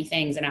so many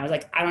things. And I was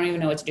like, I don't even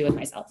know what to do with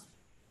myself.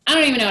 I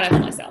don't even know what to do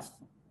with myself.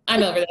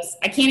 I'm over this.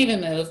 I can't even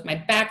move. My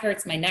back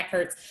hurts. My neck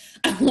hurts.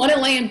 I want to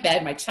lay in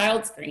bed. My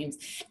child screams.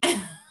 I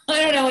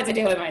don't know what to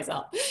do with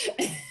myself.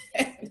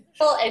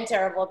 Well, and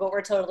terrible, but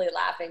we're totally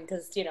laughing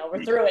because, you know,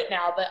 we're through it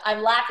now. But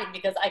I'm laughing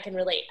because I can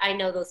relate. I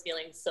know those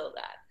feelings so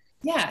bad.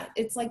 Yeah.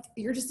 It's like,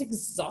 you're just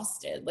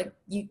exhausted. Like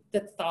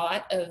the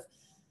thought of,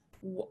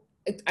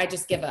 I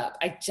just give up.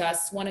 I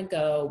just want to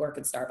go work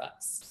at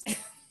Starbucks,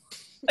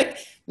 like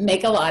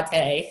make a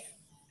latte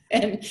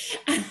and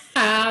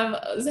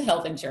have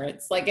health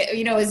insurance. Like,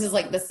 you know, it's just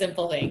like the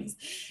simple things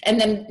and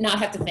then not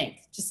have to think,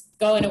 just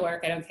go into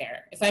work. I don't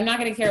care. If I'm not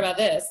going to care about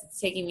this,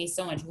 it's taking me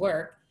so much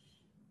work.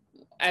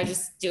 I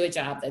just do a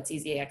job that's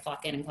easy. I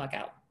clock in and clock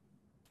out.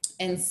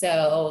 And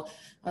so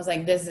I was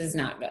like, this is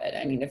not good.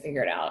 I need to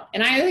figure it out.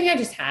 And I think I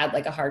just had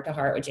like a heart to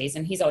heart with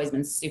Jason. He's always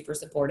been super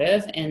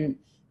supportive. And,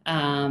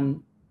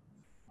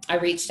 I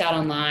reached out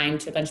online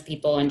to a bunch of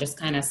people and just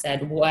kind of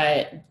said,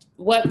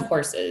 what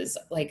courses,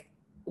 like,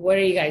 what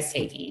are you guys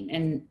taking?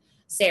 And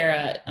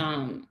Sarah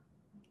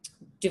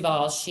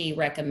Duvall, she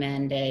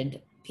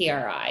recommended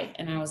PRI.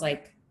 And I was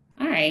like,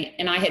 all right.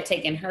 And I had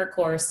taken her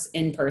course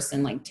in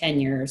person like 10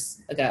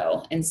 years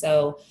ago. And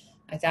so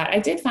I thought I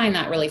did find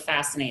that really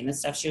fascinating, the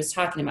stuff she was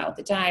talking about with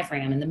the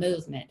diaphragm and the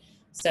movement.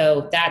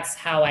 So that's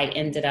how I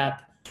ended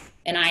up.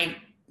 And I,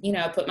 you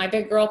know, put my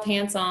big girl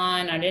pants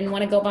on. I didn't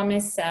want to go by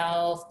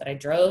myself, but I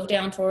drove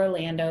down to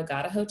Orlando,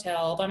 got a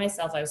hotel by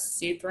myself. I was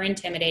super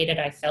intimidated.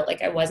 I felt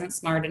like I wasn't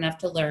smart enough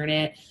to learn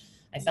it.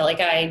 I felt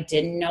like I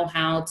didn't know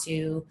how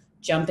to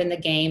jump in the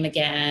game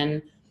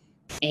again.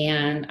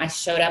 And I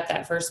showed up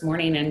that first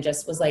morning and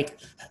just was like,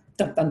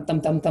 thump, thump,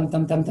 thump, thump, thump,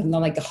 thump, thump, thump,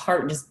 like the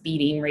heart just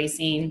beating,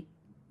 racing.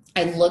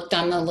 I looked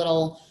on the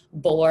little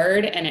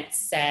board and it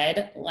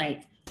said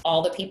like,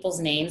 all the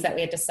people's names that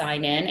we had to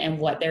sign in and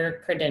what their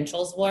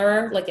credentials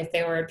were, like if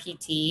they were a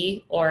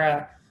PT or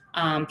a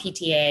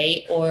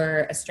PTA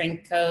or a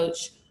strength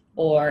coach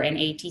or an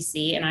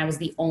ATC. And I was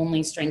the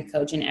only strength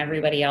coach and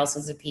everybody else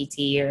was a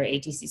PT or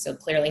ATC. So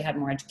clearly had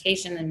more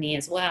education than me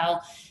as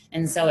well.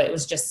 And so it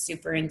was just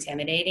super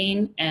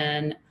intimidating.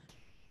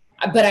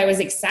 But I was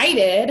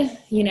excited,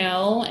 you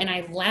know, and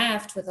I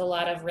left with a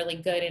lot of really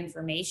good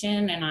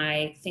information. And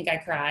I think I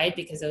cried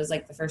because it was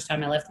like the first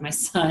time I left my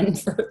son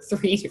for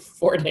 3 to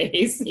 4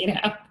 days, you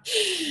know,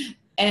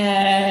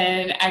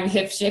 and I'm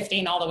hip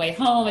shifting all the way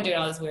home and doing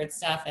all this weird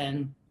stuff.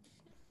 And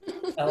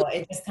so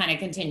it just kind of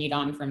continued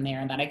on from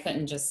there, that I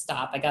couldn't just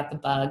stop. I got the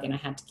bug and I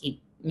had to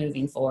keep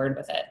moving forward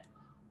with it.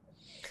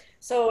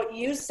 So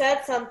you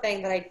said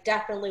something that I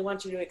definitely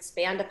want you to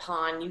expand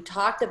upon. You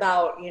talked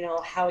about, you know,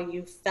 how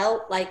you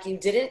felt like you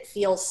didn't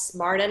feel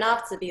smart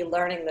enough to be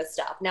learning this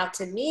stuff. Now,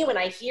 to me, when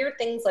I hear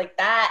things like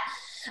that,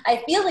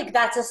 I feel like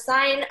that's a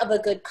sign of a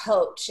good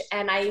coach.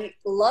 And I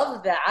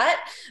love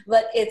that,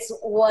 but it's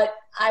what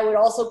I would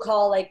also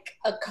call like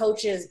a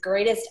coach's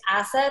greatest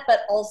asset,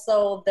 but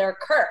also their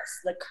curse,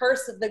 the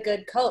curse of the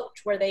good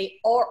coach, where they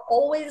are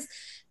always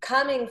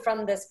coming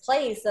from this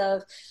place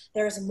of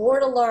there's more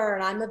to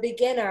learn. I'm a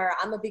beginner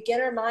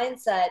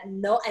mindset.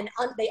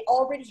 They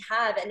already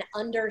have an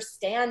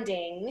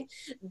understanding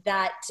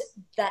that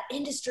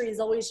industry is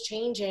always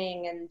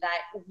changing and that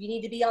you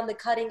need to be on the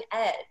cutting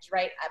edge,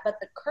 right? But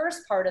the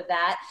curse part of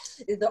that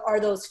are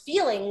those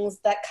feelings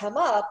that come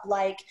up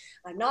like,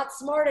 I'm not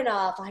smart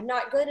enough, I'm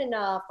not good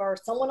enough, or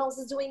someone else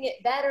is doing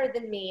it better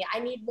than me. I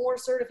need more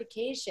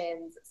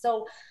certifications.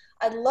 So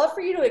I'd love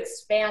for you to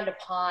expand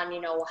upon,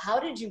 you know, how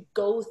did you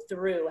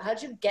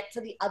get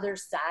to the other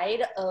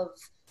side of,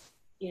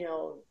 you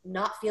know,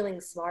 not feeling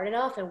smart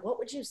enough? And what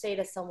would you say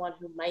to someone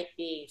who might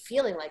be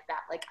feeling like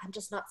that? Like, I'm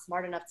just not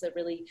smart enough to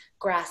really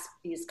grasp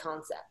these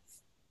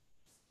concepts.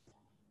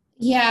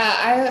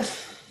 Yeah,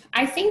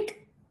 I think,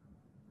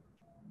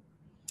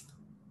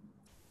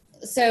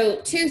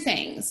 so 2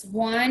 things.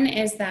 One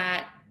is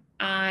that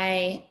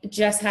I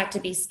just had to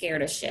be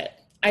scared of shit.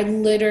 I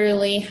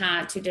literally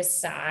had to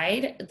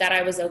decide that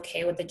I was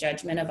okay with the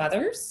judgment of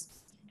others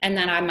and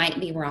that I might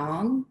be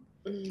wrong,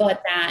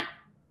 but that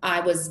I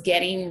was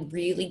getting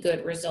really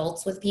good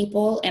results with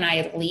people, and I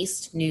at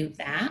least knew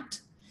that.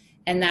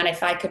 And that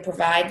if I could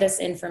provide this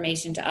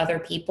information to other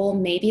people,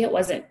 maybe it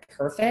wasn't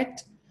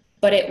perfect,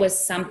 but it was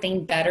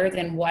something better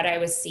than what I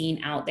was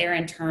seeing out there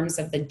in terms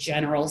of the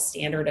general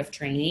standard of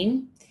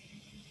training.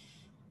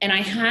 And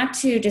I had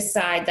to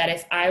decide that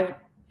if I,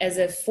 as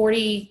a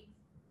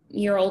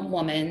 40-year-old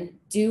woman,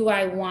 do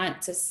I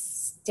want to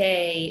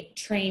stay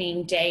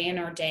training day in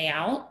or day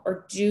out,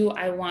 or do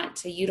I want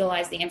to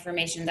utilize the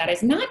information that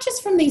is not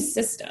just from these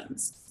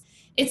systems?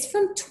 It's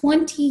from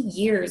 20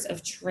 years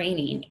of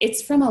training.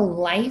 It's from a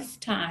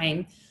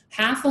lifetime,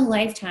 half a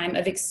lifetime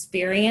of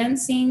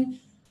experiencing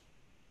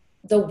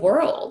the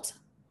world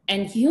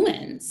and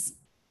humans.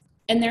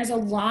 And there's a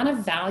lot of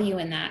value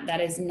in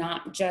that is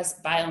not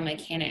just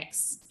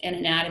biomechanics and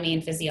anatomy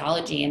and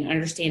physiology and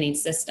understanding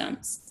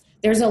systems.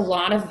 There's a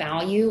lot of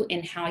value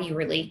in how you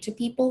relate to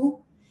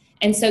people.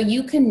 And so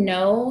you can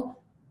know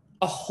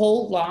a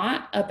whole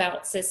lot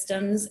about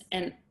systems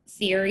and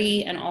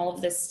theory and all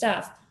of this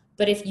stuff,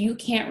 but if you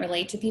can't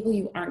relate to people,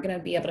 you aren't going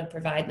to be able to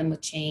provide them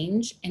with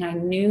change. And I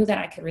knew that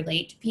I could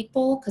relate to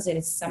people because it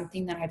is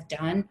something that I've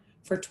done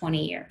for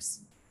 20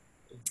 years.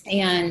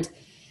 And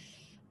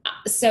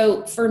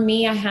so for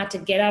me, I had to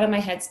get out of my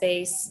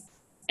headspace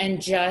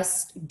and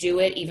just do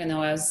it, even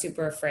though I was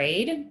super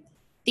afraid.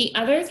 The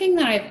other thing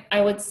that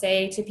I would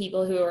say to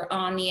people who are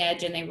on the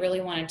edge and they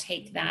really want to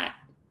take that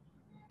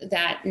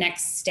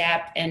next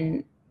step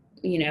and,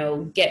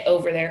 get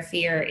over their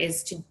fear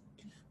is to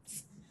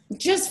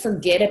just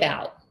forget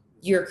about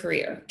your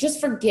career. Just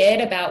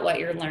forget about what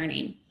you're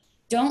learning.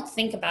 Don't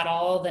think about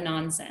all the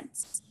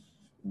nonsense.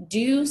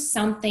 Do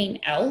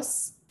something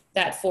else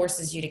that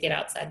forces you to get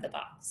outside the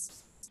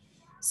box.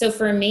 So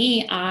for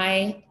me,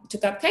 I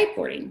took up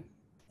kiteboarding,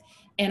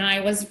 and I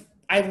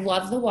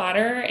love the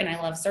water and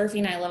I love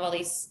surfing. I love all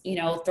these,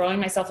 throwing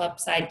myself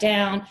upside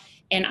down.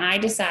 And I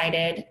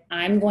decided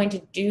I'm going to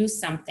do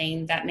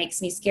something that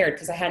makes me scared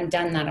because I hadn't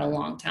done that in a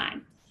long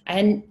time.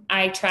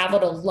 I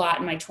traveled a lot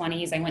in my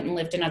 20s. I went and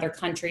lived in other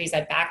countries.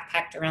 I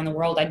backpacked around the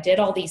world. I did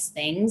all these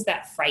things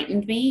that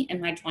frightened me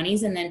in my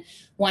 20s. And then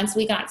once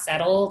we got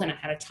settled and I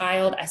had a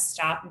child, I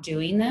stopped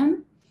doing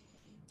them.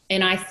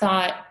 And I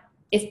thought,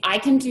 if I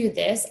can do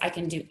this, I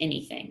can do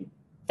anything.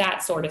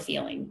 That sort of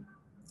feeling.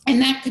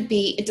 And that could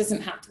be, it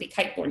doesn't have to be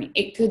kiteboarding.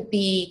 It could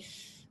be,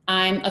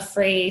 I'm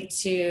afraid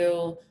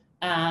to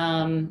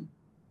learn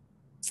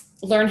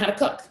how to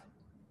cook.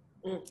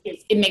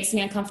 It makes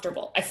me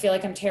uncomfortable. I feel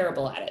like I'm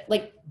terrible at it.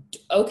 Like,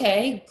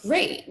 okay,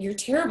 great. You're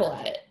terrible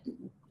at it.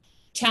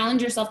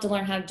 Challenge yourself to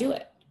learn how to do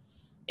it.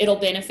 It'll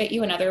benefit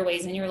you in other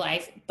ways in your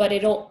life, but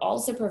it'll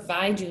also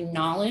provide you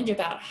knowledge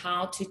about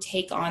how to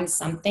take on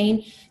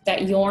something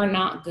that you're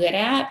not good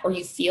at or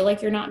you feel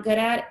like you're not good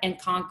at and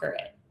conquer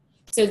it.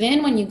 So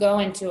then when you go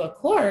into a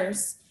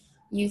course,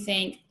 you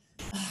think,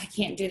 oh, I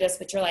can't do this,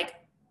 but you're like,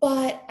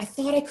 but I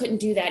thought I couldn't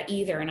do that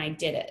either, and I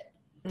did it.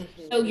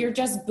 Mm-hmm. So you're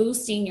just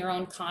boosting your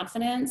own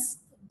confidence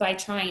by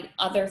trying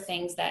other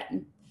things that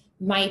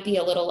might be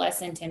a little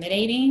less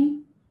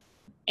intimidating.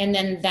 And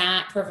then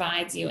that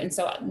provides you. And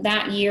so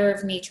that year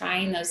of me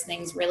trying those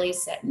things really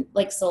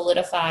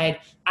solidified,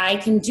 I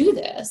can do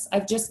this.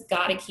 I've just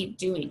got to keep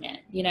doing it,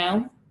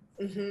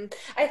 Mm-hmm.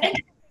 I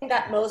think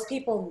that most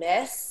people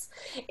miss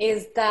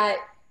is that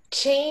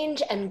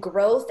change and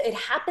growth, it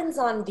happens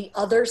on the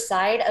other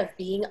side of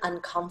being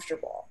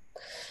uncomfortable.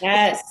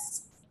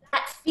 Yes.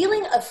 That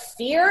feeling of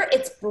fear,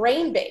 it's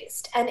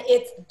brain-based and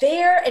it's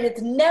there and it's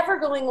never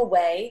going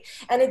away,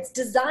 and it's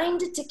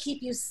designed to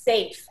keep you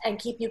safe and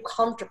keep you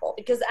comfortable,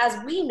 because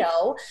as we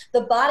know,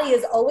 the body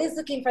is always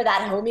looking for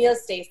that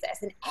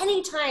homeostasis, and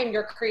anytime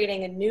you're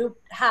creating a new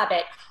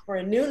habit or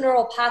a new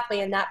neural pathway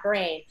in that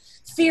brain,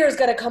 fear is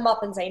going to come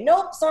up and say,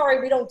 nope, sorry,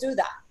 we don't do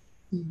that.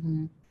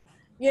 Mm-hmm.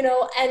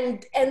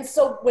 And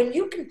so when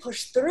you can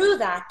push through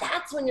that,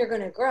 that's when you're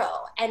going to grow.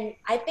 And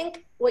I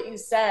think what you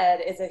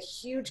said is a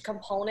huge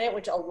component,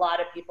 which a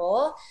lot of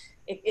people,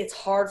 it's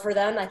hard for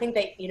them. I think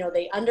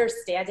they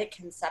understand it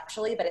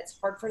conceptually, but it's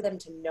hard for them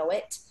to know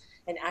it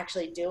and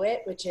actually do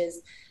it, which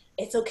is,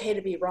 it's okay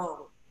to be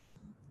wrong.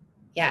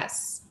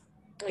 Yes.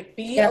 Like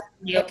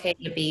it's okay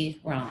to be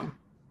wrong.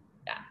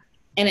 Yeah.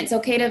 And it's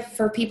okay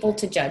for people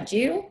to judge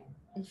you.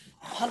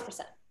 100%.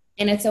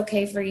 And it's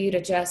okay for you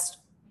to just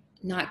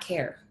not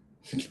care.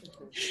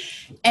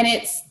 And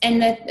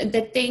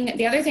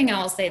the other thing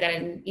I'll say that I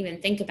didn't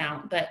even think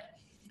about, but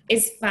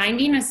is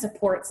finding a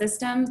support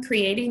system,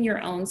 creating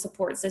your own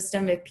support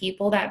system of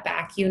people that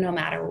back you no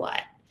matter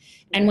what.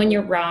 And when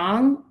you're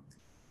wrong,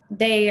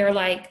 they are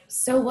like,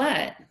 so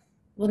what?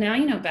 Well, now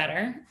you know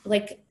better.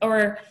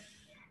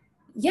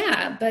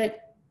 Yeah,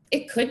 but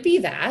it could be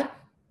that.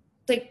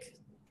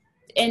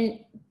 And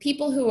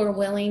people who are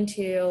willing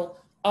to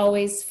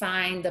always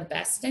find the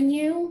best in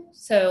you.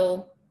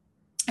 So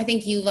I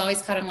think you've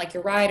always caught them like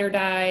your ride or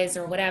dies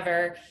or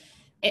whatever.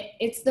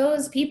 It's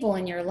those people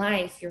in your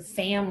life, your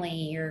family,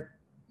 your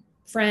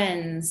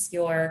friends,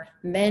 your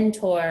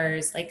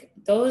mentors, like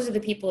those are the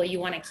people you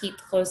want to keep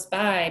close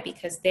by,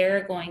 because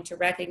they're going to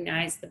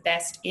recognize the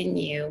best in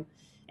you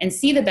and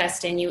see the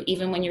best in you,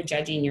 even when you're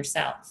judging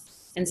yourself.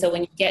 And so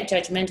when you get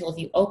judgmental, if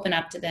you open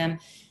up to them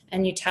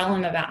and you tell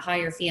them about how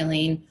you're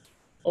feeling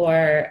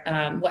or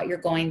what you're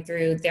going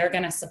through, they're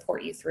going to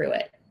support you through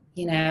it,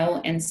 you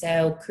know? And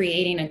so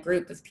creating a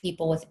group of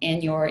people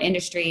within your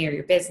industry or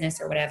your business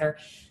or whatever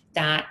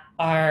that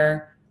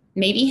are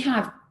maybe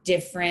have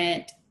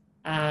different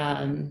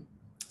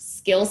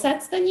skill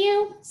sets than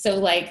you. So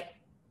like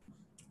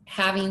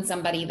having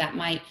somebody that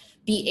might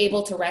be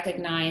able to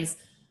recognize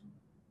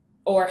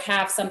or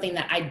have something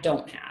that I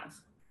don't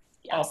have.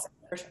 Yeah, also.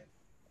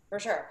 For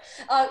sure.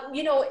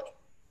 You know,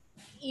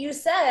 you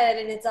said,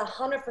 and it's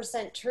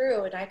 100%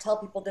 true, and I tell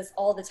people this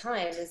all the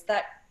time, is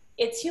that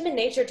it's human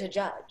nature to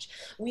judge.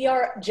 We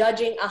are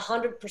judging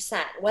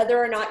 100%, whether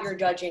or not you're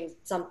judging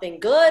something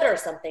good or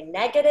something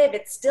negative,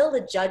 it's still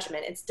a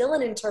judgment. It's still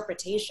an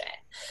interpretation.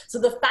 So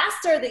the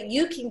faster that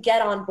you can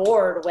get on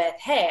board with,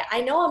 hey, I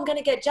know I'm going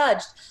to get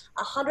judged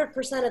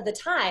 100% of the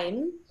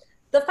time,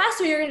 the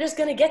faster you're just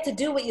going to get to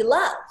do what you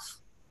love.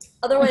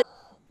 Otherwise,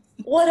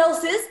 what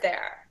else is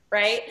there,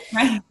 right?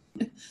 Right.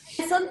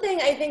 Something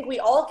I think we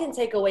all can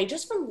take away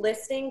just from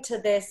listening to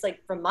this,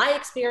 like from my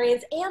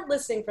experience and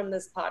listening from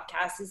this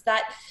podcast, is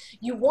that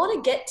you want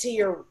to get to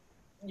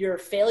your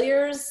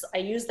failures. I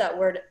use that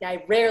word.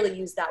 I rarely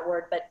use that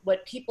word, but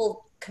what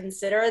people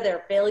consider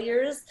their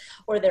failures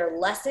or their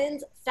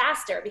lessons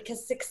faster,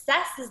 because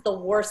success is the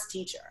worst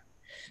teacher.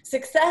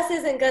 Success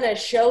isn't going to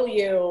show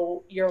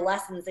you your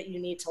lessons that you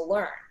need to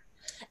learn.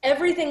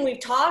 Everything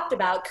we've talked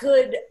about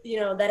could, you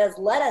know, that has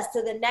led us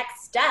to the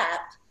next step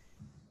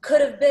could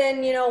have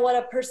been, you know,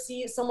 what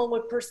someone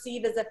would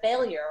perceive as a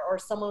failure, or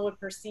someone would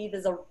perceive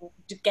as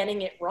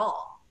getting it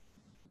wrong.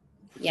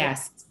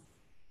 Yes,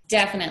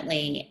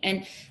 definitely.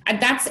 And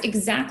that's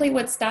exactly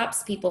what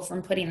stops people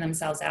from putting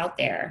themselves out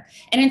there.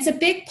 And it's a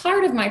big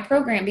part of my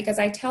program, because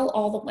I tell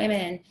all the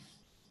women,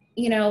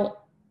 you know,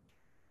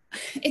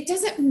 it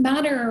doesn't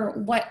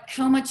matter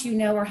how much you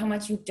know or how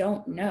much you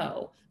don't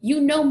know. You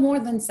know more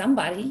than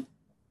somebody.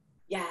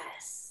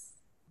 Yes.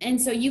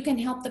 And so you can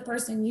help the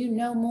person you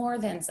know more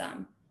than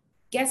some.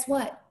 Guess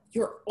what?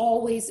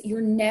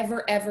 You're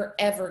never, ever,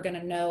 ever going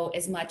to know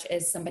as much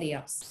as somebody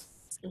else.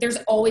 There's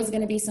always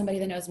going to be somebody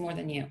that knows more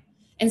than you.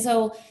 And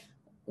so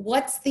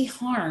what's the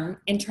harm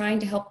in trying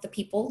to help the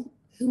people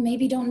who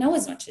maybe don't know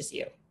as much as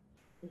you?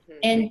 Mm-hmm.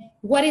 And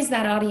what is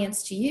that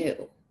audience to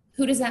you?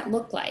 Who does that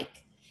look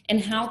like?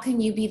 And how can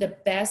you be the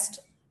best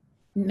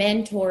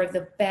mentor,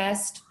 the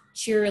best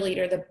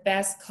cheerleader, the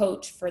best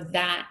coach for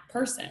that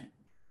person?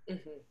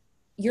 Mm-hmm.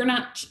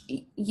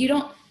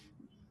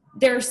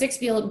 There are 6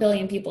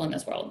 billion people in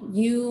this world.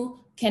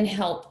 You can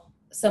help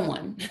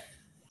someone.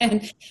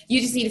 And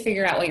you just need to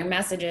figure out what your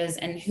message is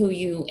and who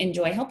you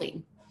enjoy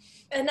helping.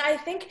 And I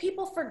think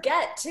people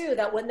forget too,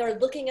 that when they're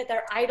looking at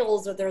their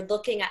idols or they're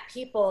looking at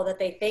people that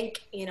they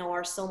think, you know,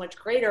 are so much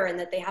greater and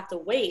that they have to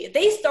wait,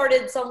 they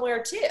started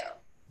somewhere too.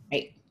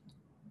 Right.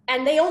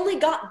 And they only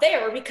got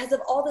there because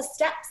of all the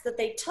steps that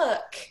they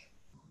took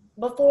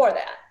before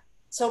that.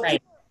 So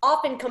right. People are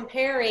often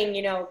comparing,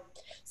 you know,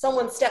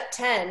 someone's step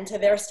 10 to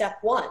their step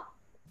 1.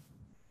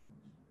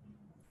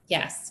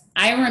 Yes.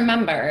 I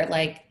remember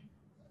like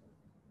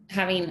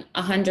having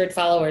 100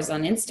 followers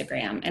on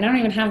Instagram, and I don't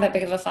even have that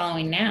big of a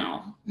following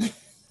now,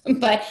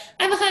 but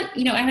I have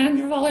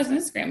 100 followers on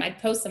Instagram. I'd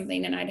post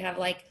something and I'd have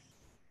like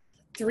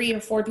 3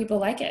 or 4 people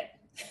like it.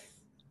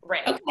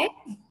 Right. Okay.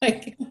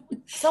 Like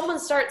someone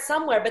starts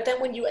somewhere, but then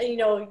when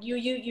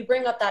you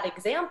bring up that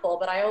example,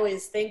 but I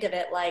always think of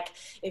it like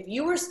if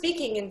you were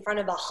speaking in front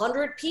of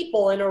 100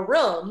 people in a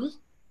room,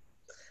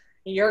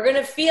 you're going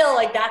to feel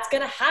like that's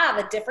going to have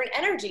a different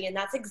energy. And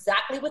that's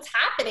exactly what's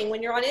happening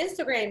when you're on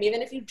Instagram.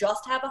 Even if you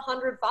just have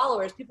 100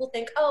 followers, people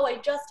think, oh, I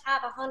just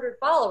have 100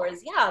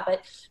 followers. Yeah,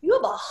 but you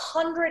have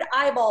 100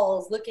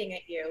 eyeballs looking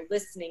at you,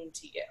 listening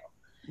to you.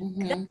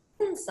 Mm-hmm. That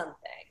means something.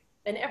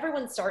 And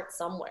everyone starts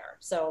somewhere.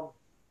 So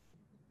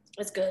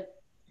it's good.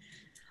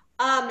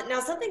 Now,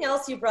 something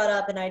else you brought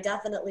up, and I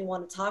definitely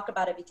want to talk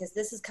about it because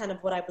this is kind of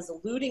what I was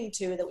alluding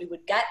to that we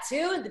would get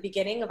to at the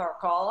beginning of our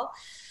call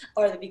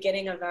or the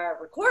beginning of our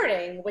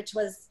recording, which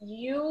was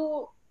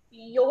your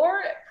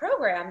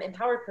program,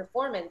 Empowered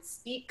Performance,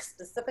 speaks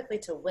specifically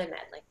to women.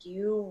 Like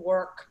you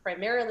work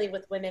primarily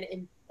with women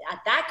at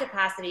that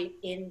capacity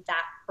in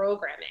that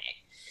programming.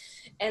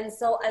 And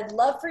so I'd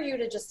love for you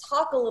to just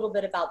talk a little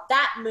bit about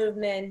that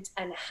movement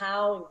and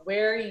how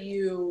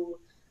you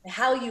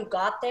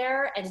got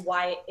there and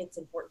why it's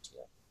important to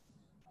you.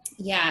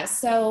 Yeah,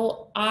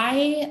 so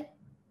I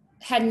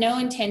had no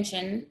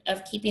intention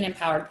of keeping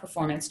Empowered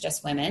Performance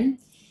just women,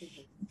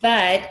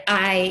 but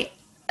I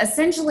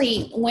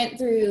essentially went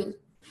through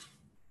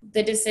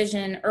the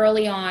decision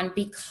early on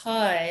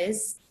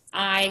because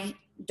I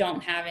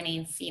don't have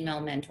any female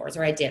mentors,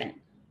 or I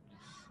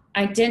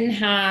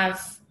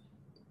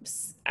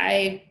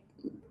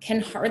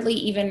can hardly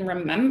even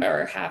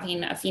remember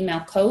having a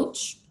female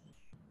coach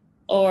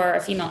or a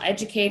female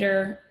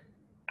educator.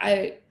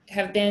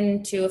 have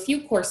been to a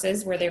few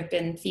courses where there have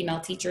been female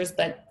teachers,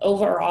 but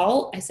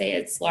overall, I say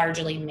it's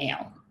largely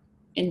male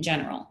in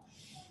general.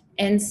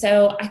 And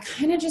so I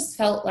kind of just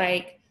felt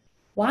like,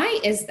 why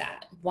is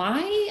that?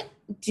 Why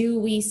do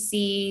we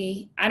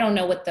see, I don't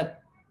know what the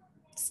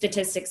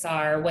statistics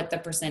are, what the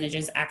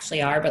percentages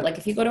actually are, but like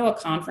if you go to a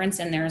conference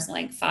and there's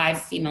like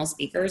 5 female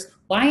speakers,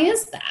 why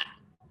is that?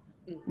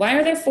 Why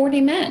are there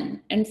 40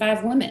 men and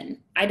 5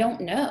 women? I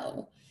don't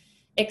know.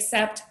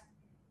 Except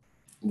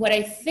what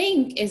I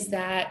think is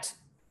that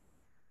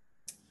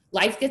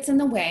life gets in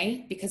the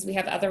way because we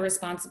have other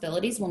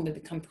responsibilities when we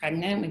become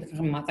pregnant, we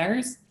become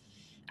mothers.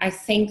 I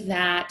think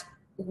that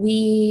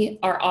we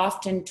are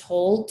often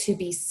told to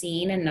be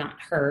seen and not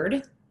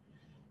heard.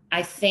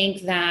 I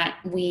think that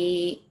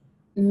we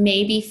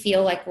maybe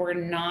feel like we're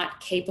not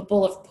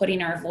capable of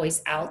putting our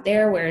voice out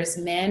there, whereas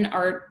men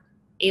are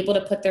able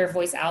to put their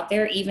voice out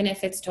there, even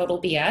if it's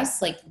total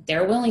BS, like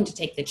they're willing to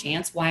take the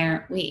chance. Why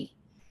aren't we?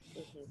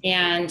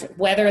 And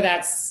whether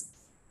that's,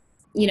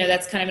 you know,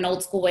 that's kind of an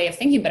old school way of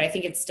thinking, but I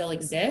think it still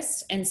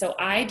exists. And so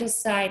I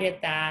decided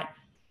that,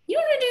 you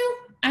know what I do?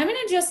 I'm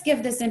going to just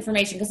give this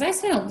information because I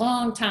spent a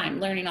long time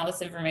learning all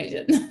this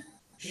information.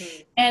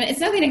 And it's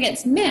nothing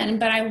against men,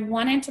 but I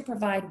wanted to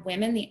provide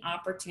women the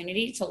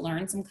opportunity to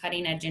learn some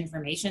cutting edge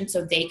information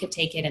so they could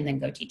take it and then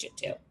go teach it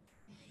too.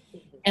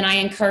 And I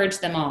encourage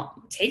them all,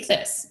 take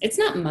this. It's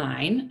not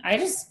mine. I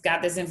just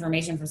got this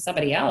information from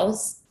somebody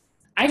else.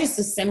 I just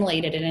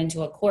assimilated it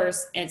into a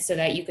course and so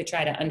that you could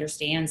try to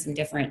understand some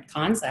different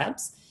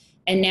concepts.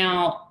 And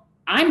now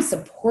I'm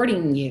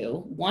supporting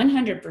you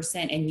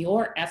 100% in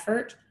your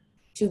effort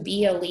to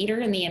be a leader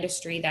in the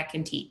industry that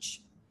can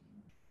teach.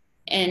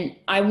 And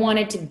I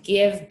wanted to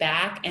give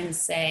back and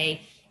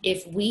say,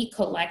 if we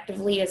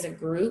collectively as a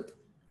group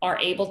are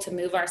able to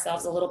move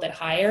ourselves a little bit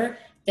higher,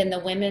 then the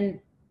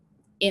women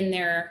in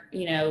their,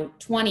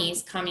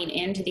 20s coming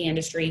into the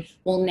industry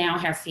will now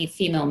have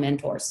female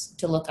mentors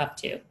to look up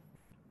to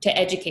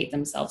educate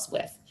themselves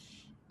with.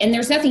 And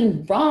there's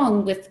nothing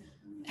wrong with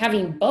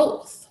having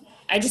both.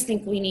 I just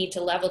think we need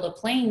to level the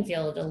playing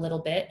field a little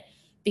bit,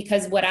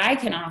 because what I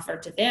can offer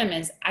to them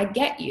is, I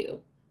get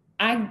you.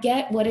 I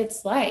get what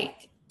it's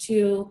like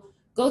to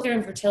go through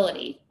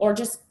infertility or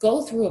just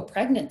go through a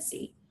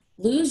pregnancy,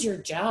 lose your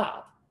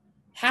job,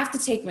 have to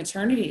take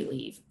maternity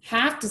leave,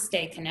 have to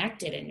stay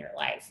connected in your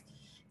life,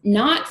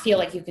 not feel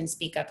like you can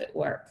speak up at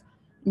work,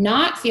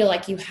 not feel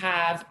like you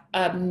have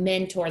a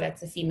mentor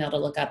that's a female to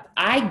look up.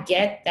 I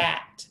get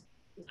that.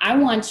 I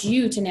want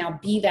you to now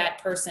be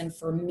that person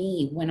for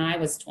me when I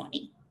was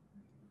 20.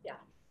 Yeah.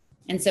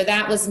 And so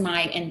that was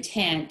my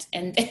intent.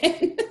 And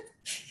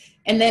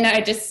then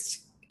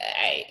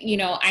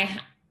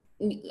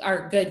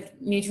our good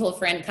mutual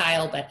friend,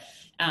 Kyle, but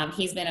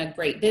he's been a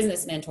great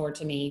business mentor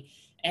to me.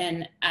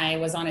 And I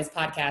was on his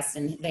podcast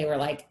and they were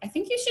like, I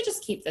think you should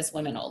just keep this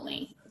women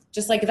only.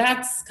 Just like,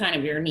 that's kind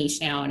of your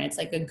niche now. And it's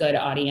like a good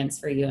audience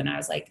for you. And I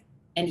was like,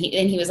 and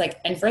he was like,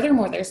 and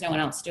furthermore, there's no one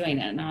else doing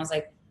it. And I was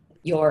like,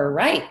 you're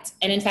right.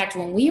 And in fact,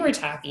 when we were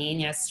talking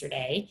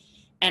yesterday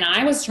and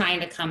I was trying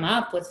to come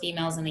up with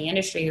females in the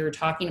industry who were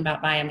talking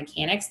about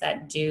biomechanics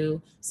that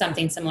do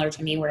something similar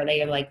to me, where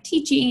they are like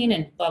teaching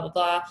and blah, blah,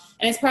 blah.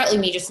 And it's partly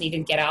me just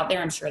needing to get out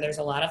there. I'm sure there's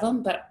a lot of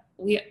them, but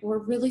we're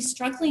really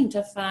struggling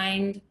to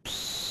find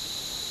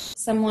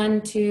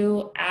someone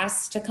to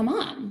ask to come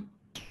on.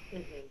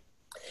 Mm-hmm.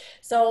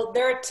 So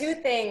there are two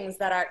things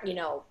that I'd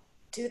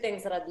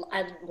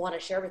want to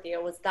share with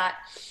you. Was that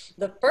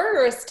the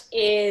first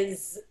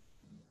is,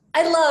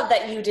 I love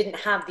that you didn't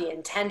have the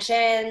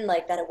intention,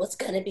 like that it was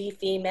going to be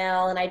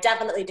female. And I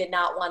definitely did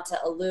not want to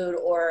allude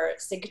or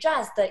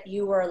suggest that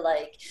you were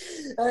like,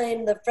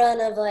 I'm the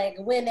front of like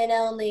women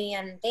only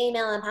and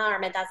female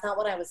empowerment. That's not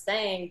what I was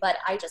saying. But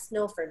I just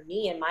know for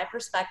me and my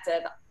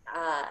perspective,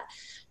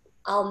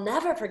 I'll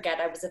never forget,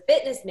 I was a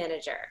fitness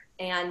manager.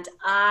 And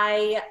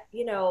I,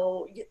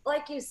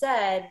 like you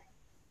said,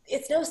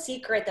 it's no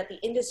secret that the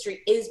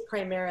industry is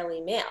primarily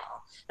male.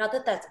 Not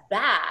that that's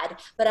bad,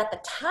 but at the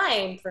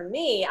time for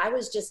me,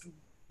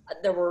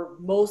 there were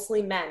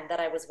mostly men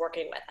that I was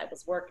working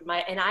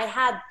with. And I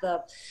had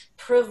the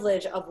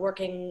privilege of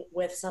working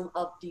with some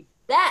of the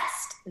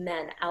best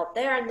men out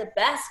there and the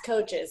best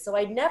coaches. So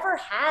I never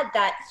had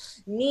that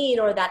need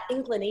or that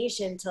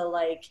inclination to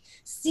like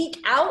seek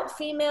out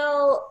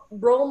female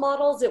role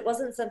models. It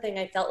wasn't something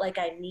I felt like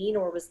I need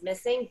or was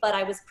missing, but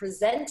I was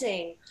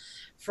presenting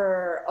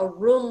for a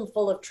room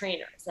full of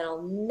trainers, and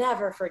I'll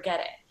never forget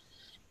it.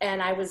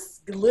 And I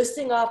was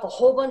listing off a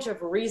whole bunch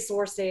of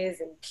resources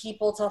and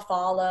people to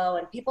follow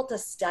and people to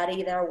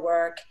study their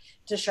work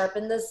to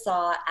sharpen the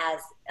saw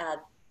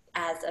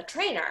as a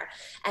trainer.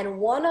 And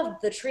one of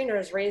the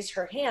trainers raised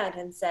her hand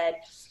and said,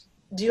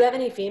 do you have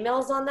any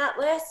females on that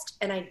list?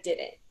 And I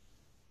didn't.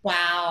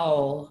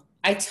 Wow.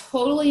 I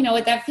totally know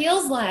what that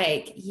feels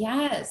like.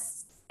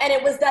 Yes. And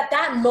it was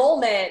that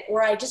moment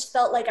where I just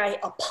felt like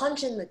a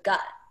punch in the gut,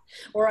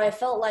 where I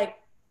felt like,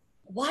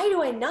 why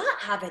do I not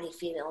have any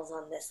females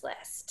on this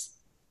list?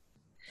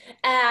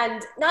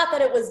 And not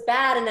that it was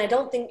bad, and I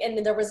don't think,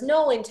 and there was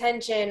no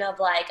intention of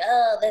like,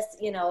 oh, this,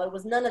 you know, it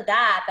was none of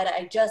that, but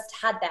I just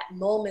had that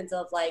moment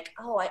of like,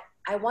 oh,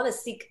 I want to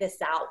seek this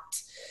out.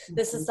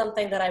 This is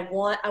something that I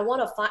want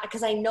to find,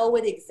 because I know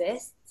it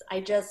exists.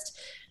 I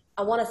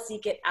want to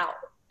seek it out.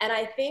 And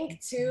I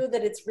think too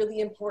that it's really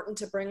important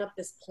to bring up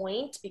this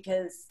point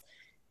because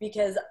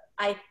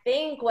I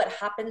think what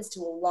happens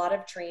to a lot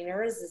of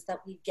trainers is that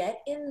we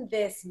get in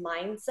this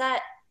mindset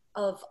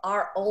of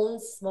our own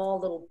small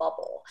little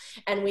bubble,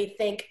 and we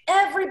think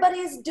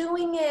everybody's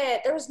doing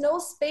it, there's no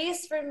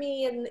space for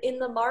me in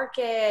the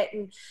market,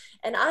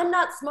 and I'm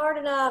not smart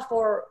enough,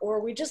 or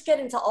we just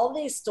get into all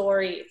these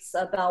stories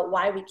about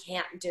why we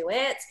can't do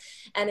it.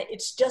 And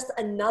it's just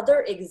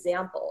another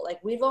example.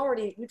 Like we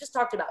just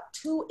talked about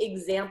 2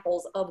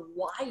 examples of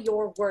why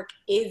your work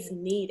is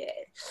needed,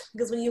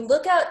 because when you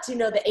look out to, you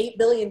know, the 8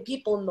 billion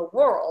people in the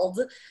world,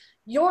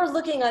 you're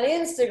looking on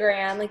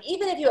Instagram, like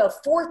even if you have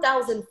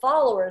 4,000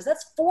 followers,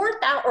 that's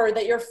 4,000, or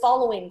that you're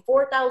following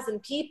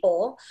 4,000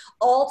 people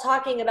all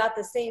talking about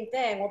the same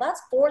thing. Well,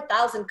 that's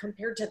 4,000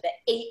 compared to the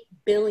 8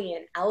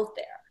 billion out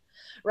there,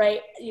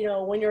 right? You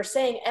know, when you're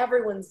saying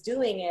everyone's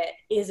doing it,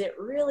 is it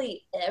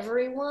really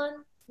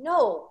everyone?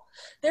 No,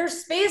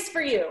 there's space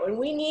for you. And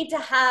we need to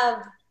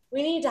have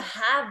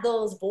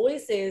those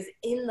voices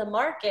in the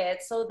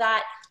market so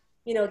that,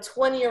 you know,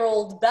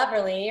 20-year-old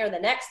Beverly, or the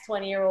next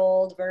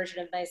 20-year-old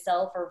version of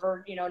myself,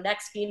 or, you know,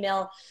 next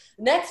female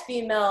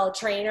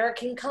trainer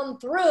can come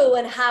through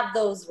and have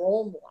those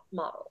role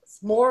models,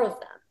 more of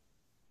them.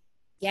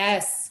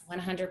 Yes,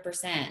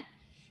 100%.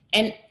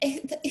 And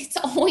it's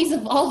always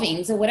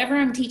evolving. So whatever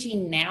I'm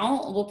teaching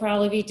now will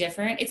probably be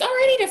different. It's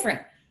already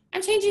different.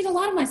 I'm changing a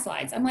lot of my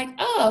slides. I'm like,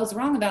 oh, I was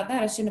wrong about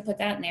that. I shouldn't have put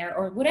that in there,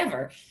 or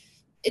whatever.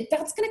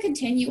 That's going to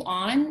continue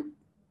on,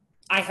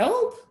 I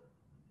hope,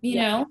 you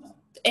know.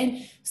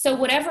 And so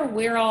whatever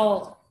we're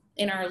all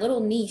in our little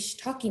niche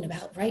talking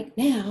about right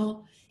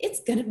now,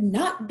 it's going to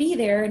not be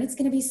there, and it's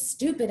going to be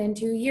stupid in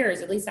 2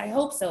 years. At least I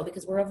hope so,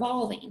 because we're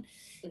evolving.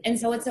 And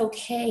so it's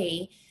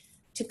okay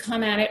to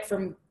come at it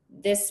from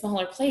this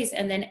smaller place.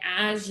 And then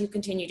as you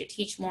continue to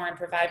teach more and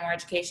provide more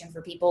education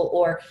for people,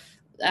 or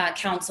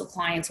counsel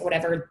clients or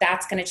whatever,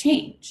 that's going to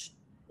change,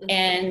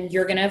 and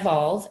you're going to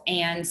evolve.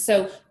 And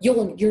so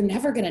you're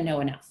never going to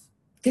know enough,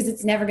 because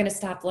it's never going to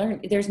stop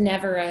learning. There's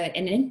never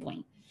an end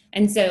point.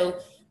 And so,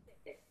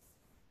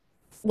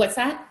 what's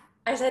that?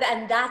 I said,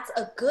 and that's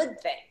a good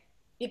thing,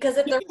 because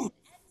if there's an end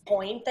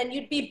point, then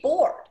you'd be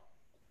bored.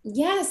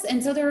 Yes.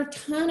 And so there are a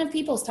ton of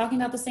people talking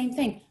about the same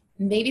thing.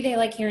 Maybe they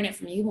like hearing it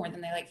from you more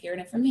than they like hearing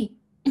it from me.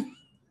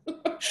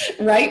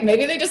 Right?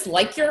 Maybe they just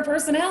like your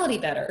personality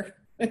better.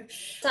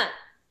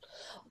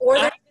 Or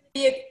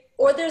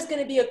there's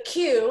going to be a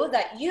cue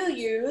that you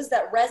use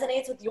that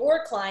resonates with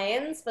your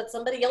clients, but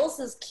somebody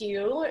else's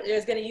cue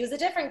is going to use a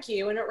different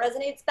cue and it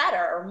resonates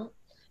better or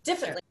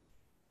differently.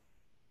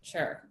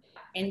 Sure.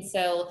 And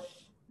so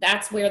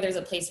that's where there's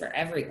a place for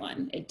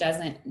everyone. It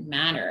doesn't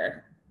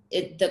matter.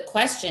 The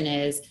question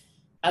is,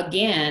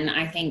 again,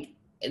 I think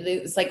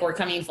it's like we're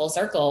coming full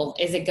circle,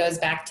 is it goes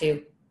back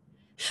to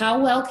how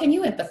well can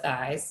you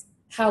empathize?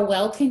 How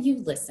well can you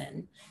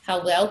listen?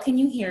 How well can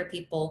you hear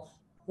people?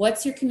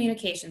 What's your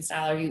communication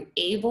style? Are you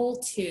able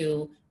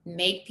to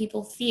make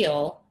people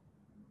feel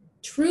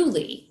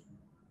truly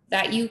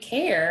that you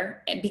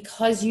care,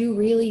 because you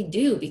really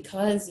do,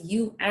 because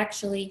you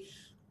actually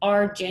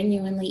are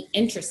genuinely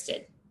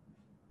interested?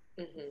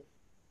 Mm-hmm.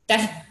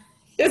 That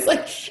is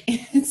like,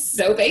 it's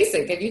so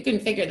basic. If you can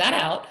figure that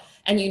out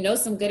and you know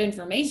some good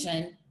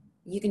information,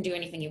 you can do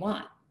anything you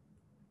want.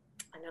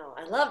 I know.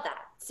 I love that.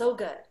 So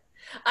good.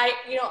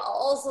 I'll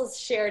also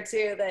share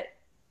too that,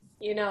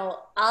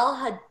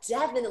 I've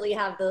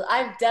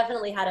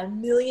definitely had a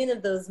million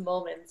of those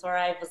moments where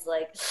I was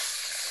like,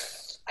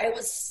 I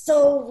was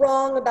so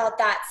wrong about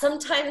that.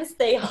 Sometimes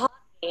they haunt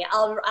me.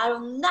 I'll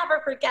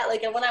never forget,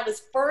 like when I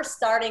was first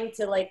starting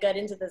to get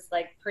into this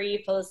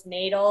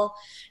pre-postnatal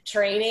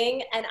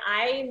training, and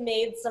I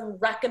made some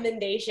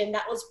recommendation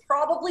that was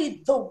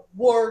probably the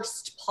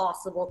worst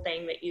possible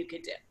thing that you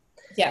could do.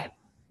 Yeah.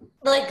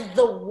 Like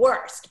the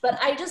worst,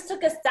 but I just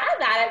took a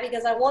stab at it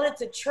because I wanted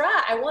to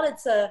try. I wanted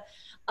to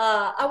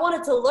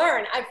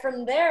learn.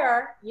 From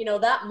there,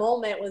 that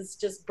moment was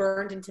just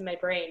burned into my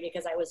brain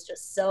because I was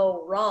just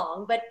so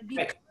wrong. But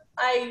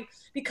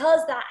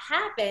because that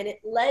happened, it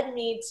led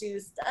me to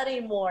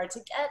study more, to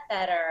get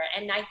better.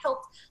 And I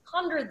helped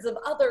hundreds of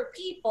other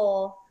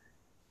people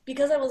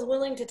because I was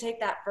willing to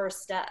take that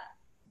first step.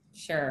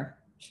 Sure.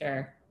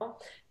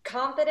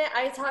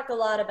 I talk a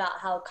lot about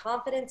how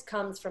confidence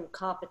comes from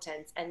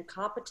competence, and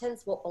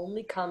competence will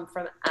only come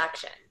from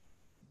action.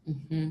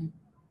 Mm-hmm.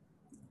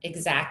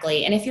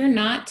 Exactly. And if you're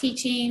not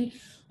teaching,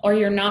 or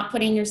you're not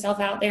putting yourself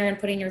out there and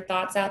putting your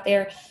thoughts out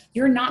there,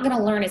 you're not going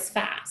to learn as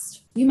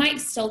fast. You might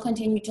still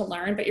continue to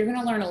learn, but you're going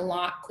to learn a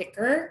lot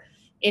quicker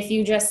if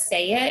you just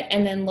say it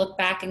and then look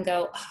back and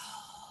go,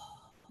 oh,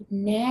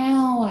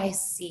 now I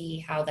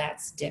see how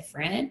that's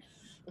different.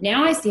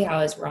 Now I see how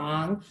I was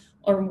wrong.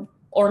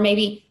 Or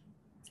maybe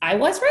I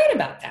was right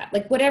about that,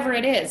 like whatever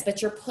it is,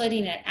 but you're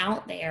putting it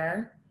out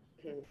there.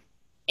 Mm-hmm.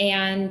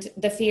 And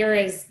the fear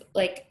is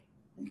like,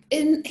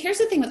 and here's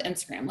the thing with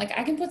Instagram, like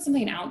I can put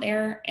something out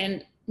there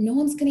and no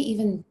one's going to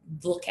even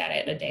look at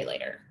it a day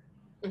later.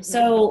 Mm-hmm.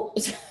 So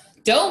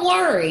don't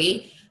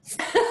worry.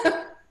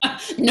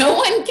 No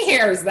one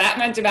cares that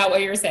much about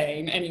what you're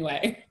saying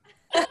anyway.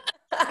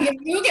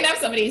 You can have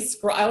somebody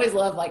scroll. I always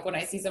love like when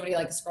I see somebody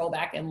like scroll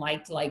back and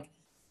liked like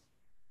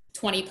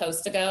 20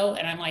 posts ago.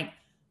 And I'm like,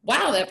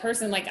 wow, that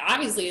person like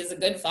obviously is a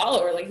good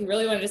follower. Like he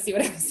really wanted to see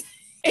what I was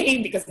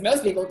saying, because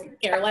most people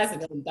care less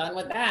and they're done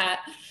with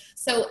that.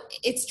 So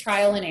it's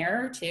trial and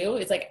error too.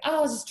 It's like,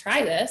 oh, I'll just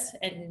try this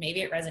and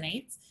maybe it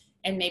resonates.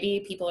 And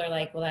maybe people are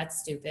like, well, that's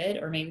stupid.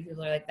 Or maybe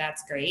people are like,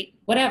 that's great.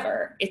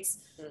 Whatever. It's,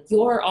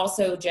 you're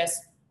also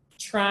just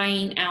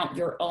trying out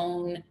your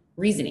own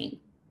reasoning.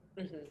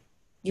 Mm-hmm.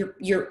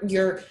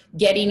 You're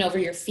getting over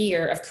your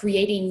fear of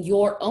creating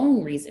your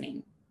own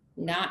reasoning,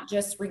 not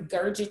just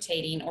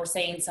regurgitating or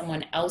saying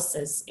someone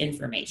else's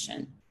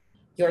information.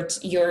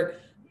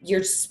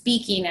 You're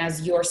speaking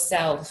as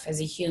yourself,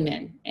 as a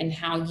human, and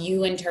how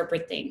you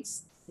interpret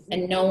things.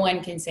 And no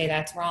one can say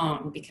that's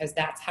wrong, because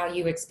that's how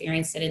you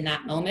experienced it in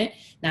that moment.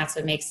 That's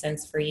what makes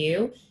sense for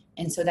you.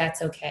 And so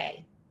that's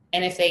okay.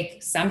 And if they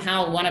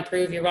somehow want to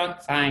prove you're wrong,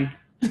 fine.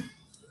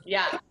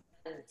 Yeah.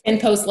 And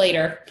post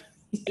later.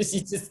 You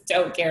just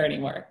don't care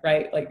anymore,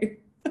 right?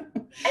 Like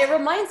it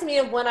reminds me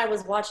of when I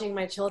was watching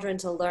my children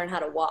to learn how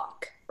to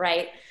walk,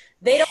 right?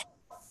 They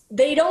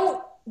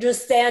don't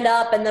just stand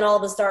up and then all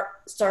of a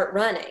start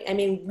running. I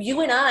mean,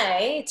 you and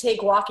I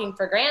take walking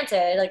for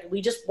granted. Like we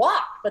just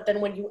walk, but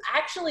then when you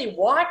actually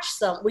watch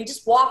we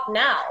just walk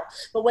now.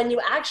 But when you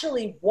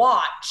actually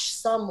watch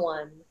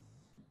someone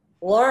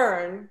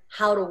learn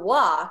how to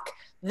walk,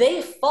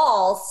 they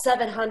fall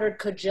 700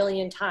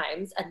 kajillion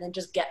times and then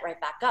just get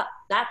right back up.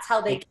 That's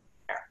how they get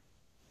there.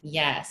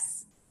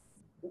 Yes.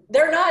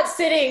 They're not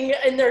sitting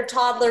in their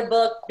toddler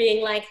book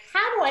being like,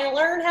 how do I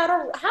learn how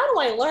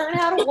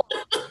to walk?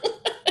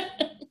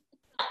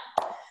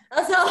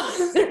 That's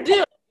how they're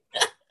doing.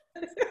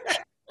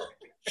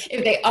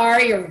 If they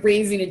are, you're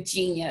raising a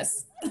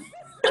genius.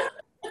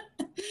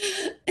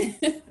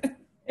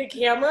 A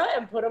camera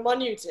and put them on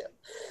YouTube.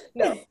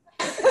 No.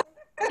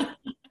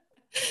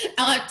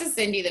 I'll have to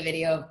send you the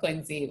video of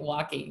Quincy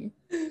walking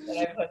that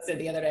I posted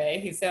the other day.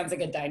 He sounds like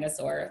a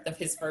dinosaur of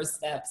his first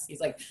steps. He's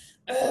like,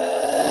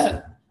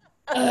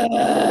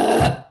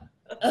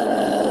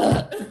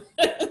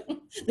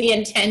 The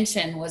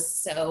intention was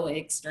so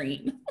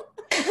extreme.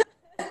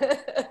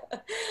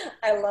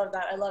 I love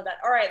that.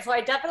 All right. So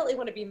I definitely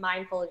want to be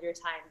mindful of your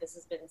time. This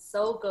has been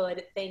so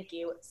good. Thank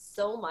you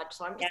so much.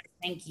 So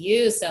thank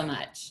you so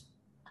much.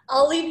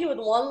 I'll leave you with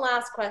one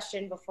last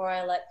question before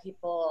I let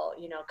people,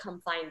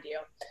 come find you.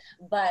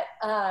 But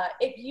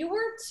if you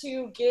were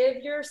to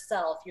give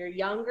yourself, your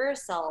younger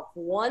self,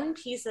 one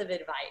piece of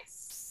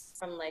advice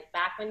from like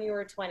back when you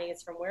were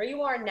 20s, from where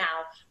you are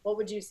now, what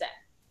would you say?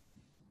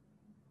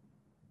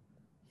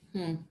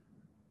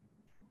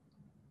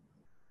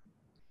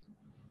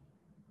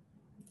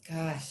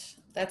 Gosh,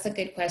 that's a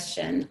good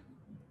question.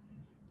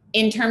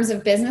 In terms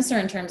of business or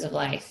in terms of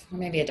life? Or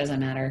maybe it doesn't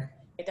matter.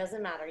 It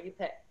doesn't matter. You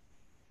pick.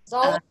 It's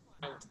all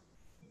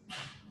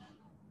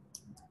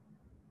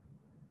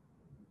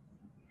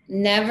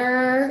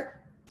never.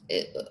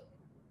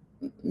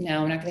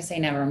 No, I'm not going to say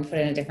never. I'm going to put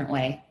it in a different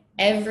way.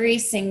 Every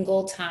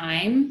single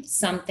time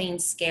something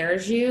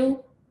scares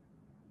you,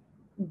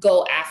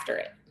 go after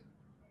it.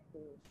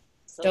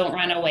 Don't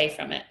run away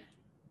from it.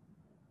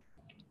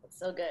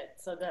 So good.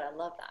 So good. I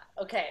love that.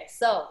 Okay.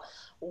 So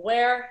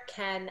where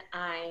can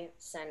I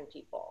send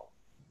people?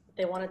 If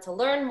they wanted to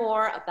learn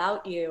more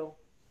about you,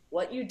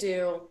 what you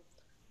do,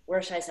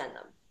 where should I send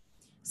them?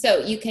 So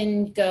you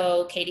can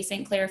go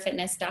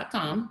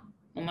katiestclairfitness.com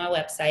on my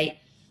website.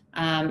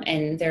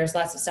 And there's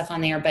lots of stuff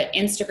on there, but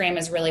Instagram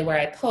is really where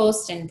I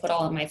post and put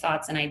all of my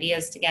thoughts and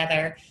ideas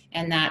together.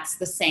 And that's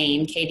the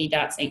same,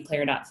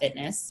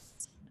 katie.stclair.fitness.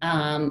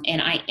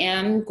 And I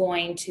am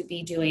going to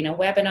be doing a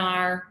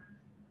webinar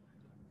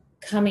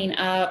coming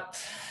up.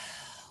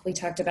 We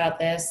talked about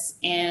this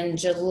in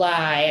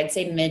July, I'd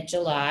say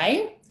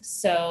mid-July.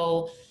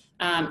 So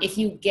if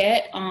you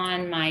get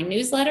on my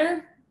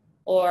newsletter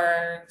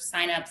or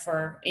sign up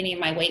for any of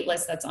my wait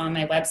lists that's on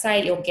my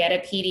website, you'll get a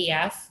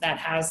PDF that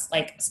has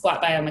like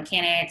squat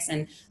biomechanics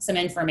and some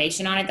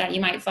information on it that you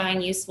might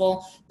find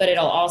useful, but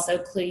it'll also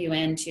clue you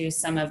into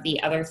some of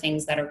the other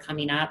things that are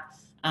coming up,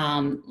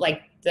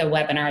 like the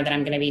webinar that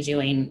I'm going to be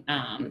doing.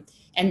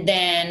 And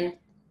then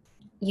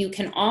you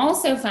can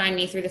also find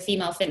me through the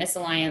Female Fitness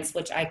Alliance,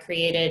 which I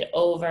created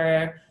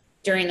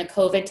during the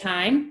COVID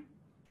time.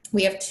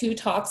 We have 2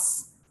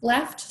 talks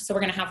left. So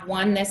we're going to have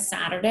one this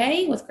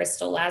Saturday with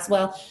Crystal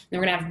Laswell. And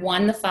we're going to have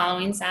one the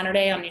following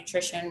Saturday on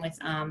nutrition with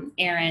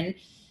Erin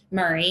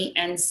Murray.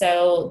 And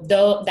so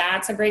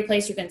that's a great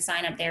place. You can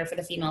sign up there for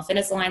the Female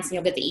Fitness Alliance and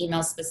you'll get the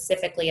email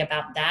specifically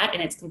about that.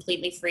 And it's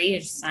completely free. You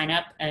just sign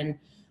up and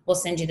we'll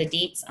send you the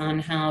deets on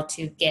how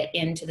to get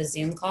into the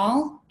Zoom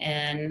call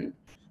and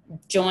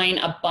join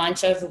a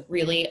bunch of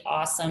really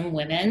awesome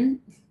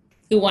women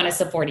who want to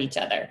support each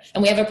other.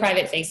 And we have a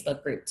private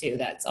Facebook group too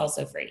that's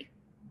also free.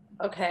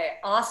 Okay,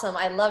 awesome.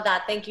 I love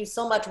that. Thank you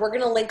so much. We're going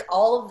to link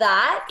all of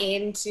that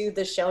into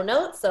the show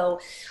notes. So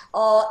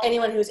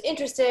anyone who's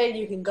interested,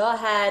 you can go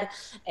ahead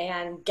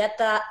and get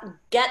the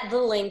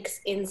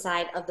links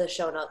inside of the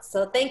show notes.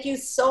 So thank you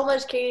so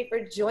much, Katie,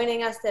 for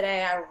joining us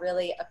today. I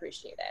really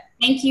appreciate it.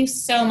 Thank you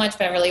so much,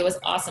 Beverly. It was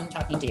awesome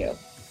talking to you.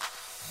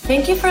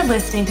 Thank you for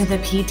listening to the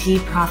PT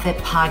Profit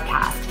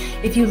Podcast.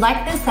 If you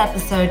like this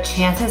episode,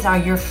 chances are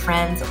your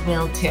friends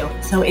will too.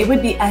 So it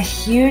would be a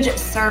huge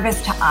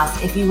service to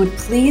us if you would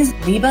please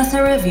leave us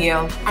a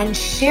review and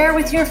share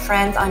with your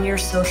friends on your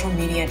social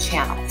media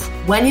channels.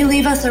 When you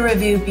leave us a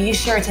review, be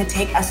sure to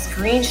take a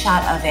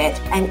screenshot of it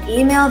and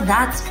email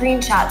that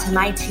screenshot to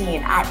my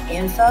team at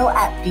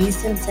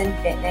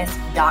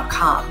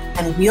info@bsimpsonfitness.com.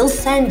 And we'll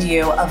send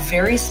you a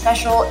very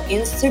special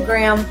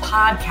Instagram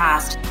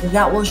podcast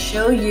that will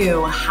show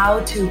you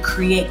how to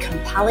create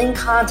compelling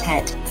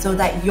content so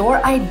that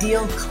your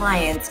ideal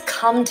clients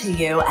come to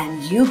you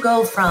and you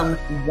go from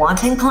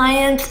wanting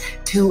clients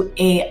to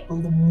a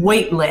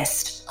wait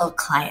list of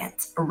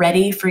clients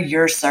ready for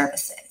your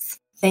services.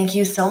 Thank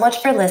you so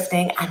much for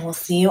listening, and we'll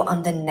see you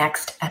on the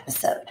next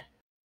episode.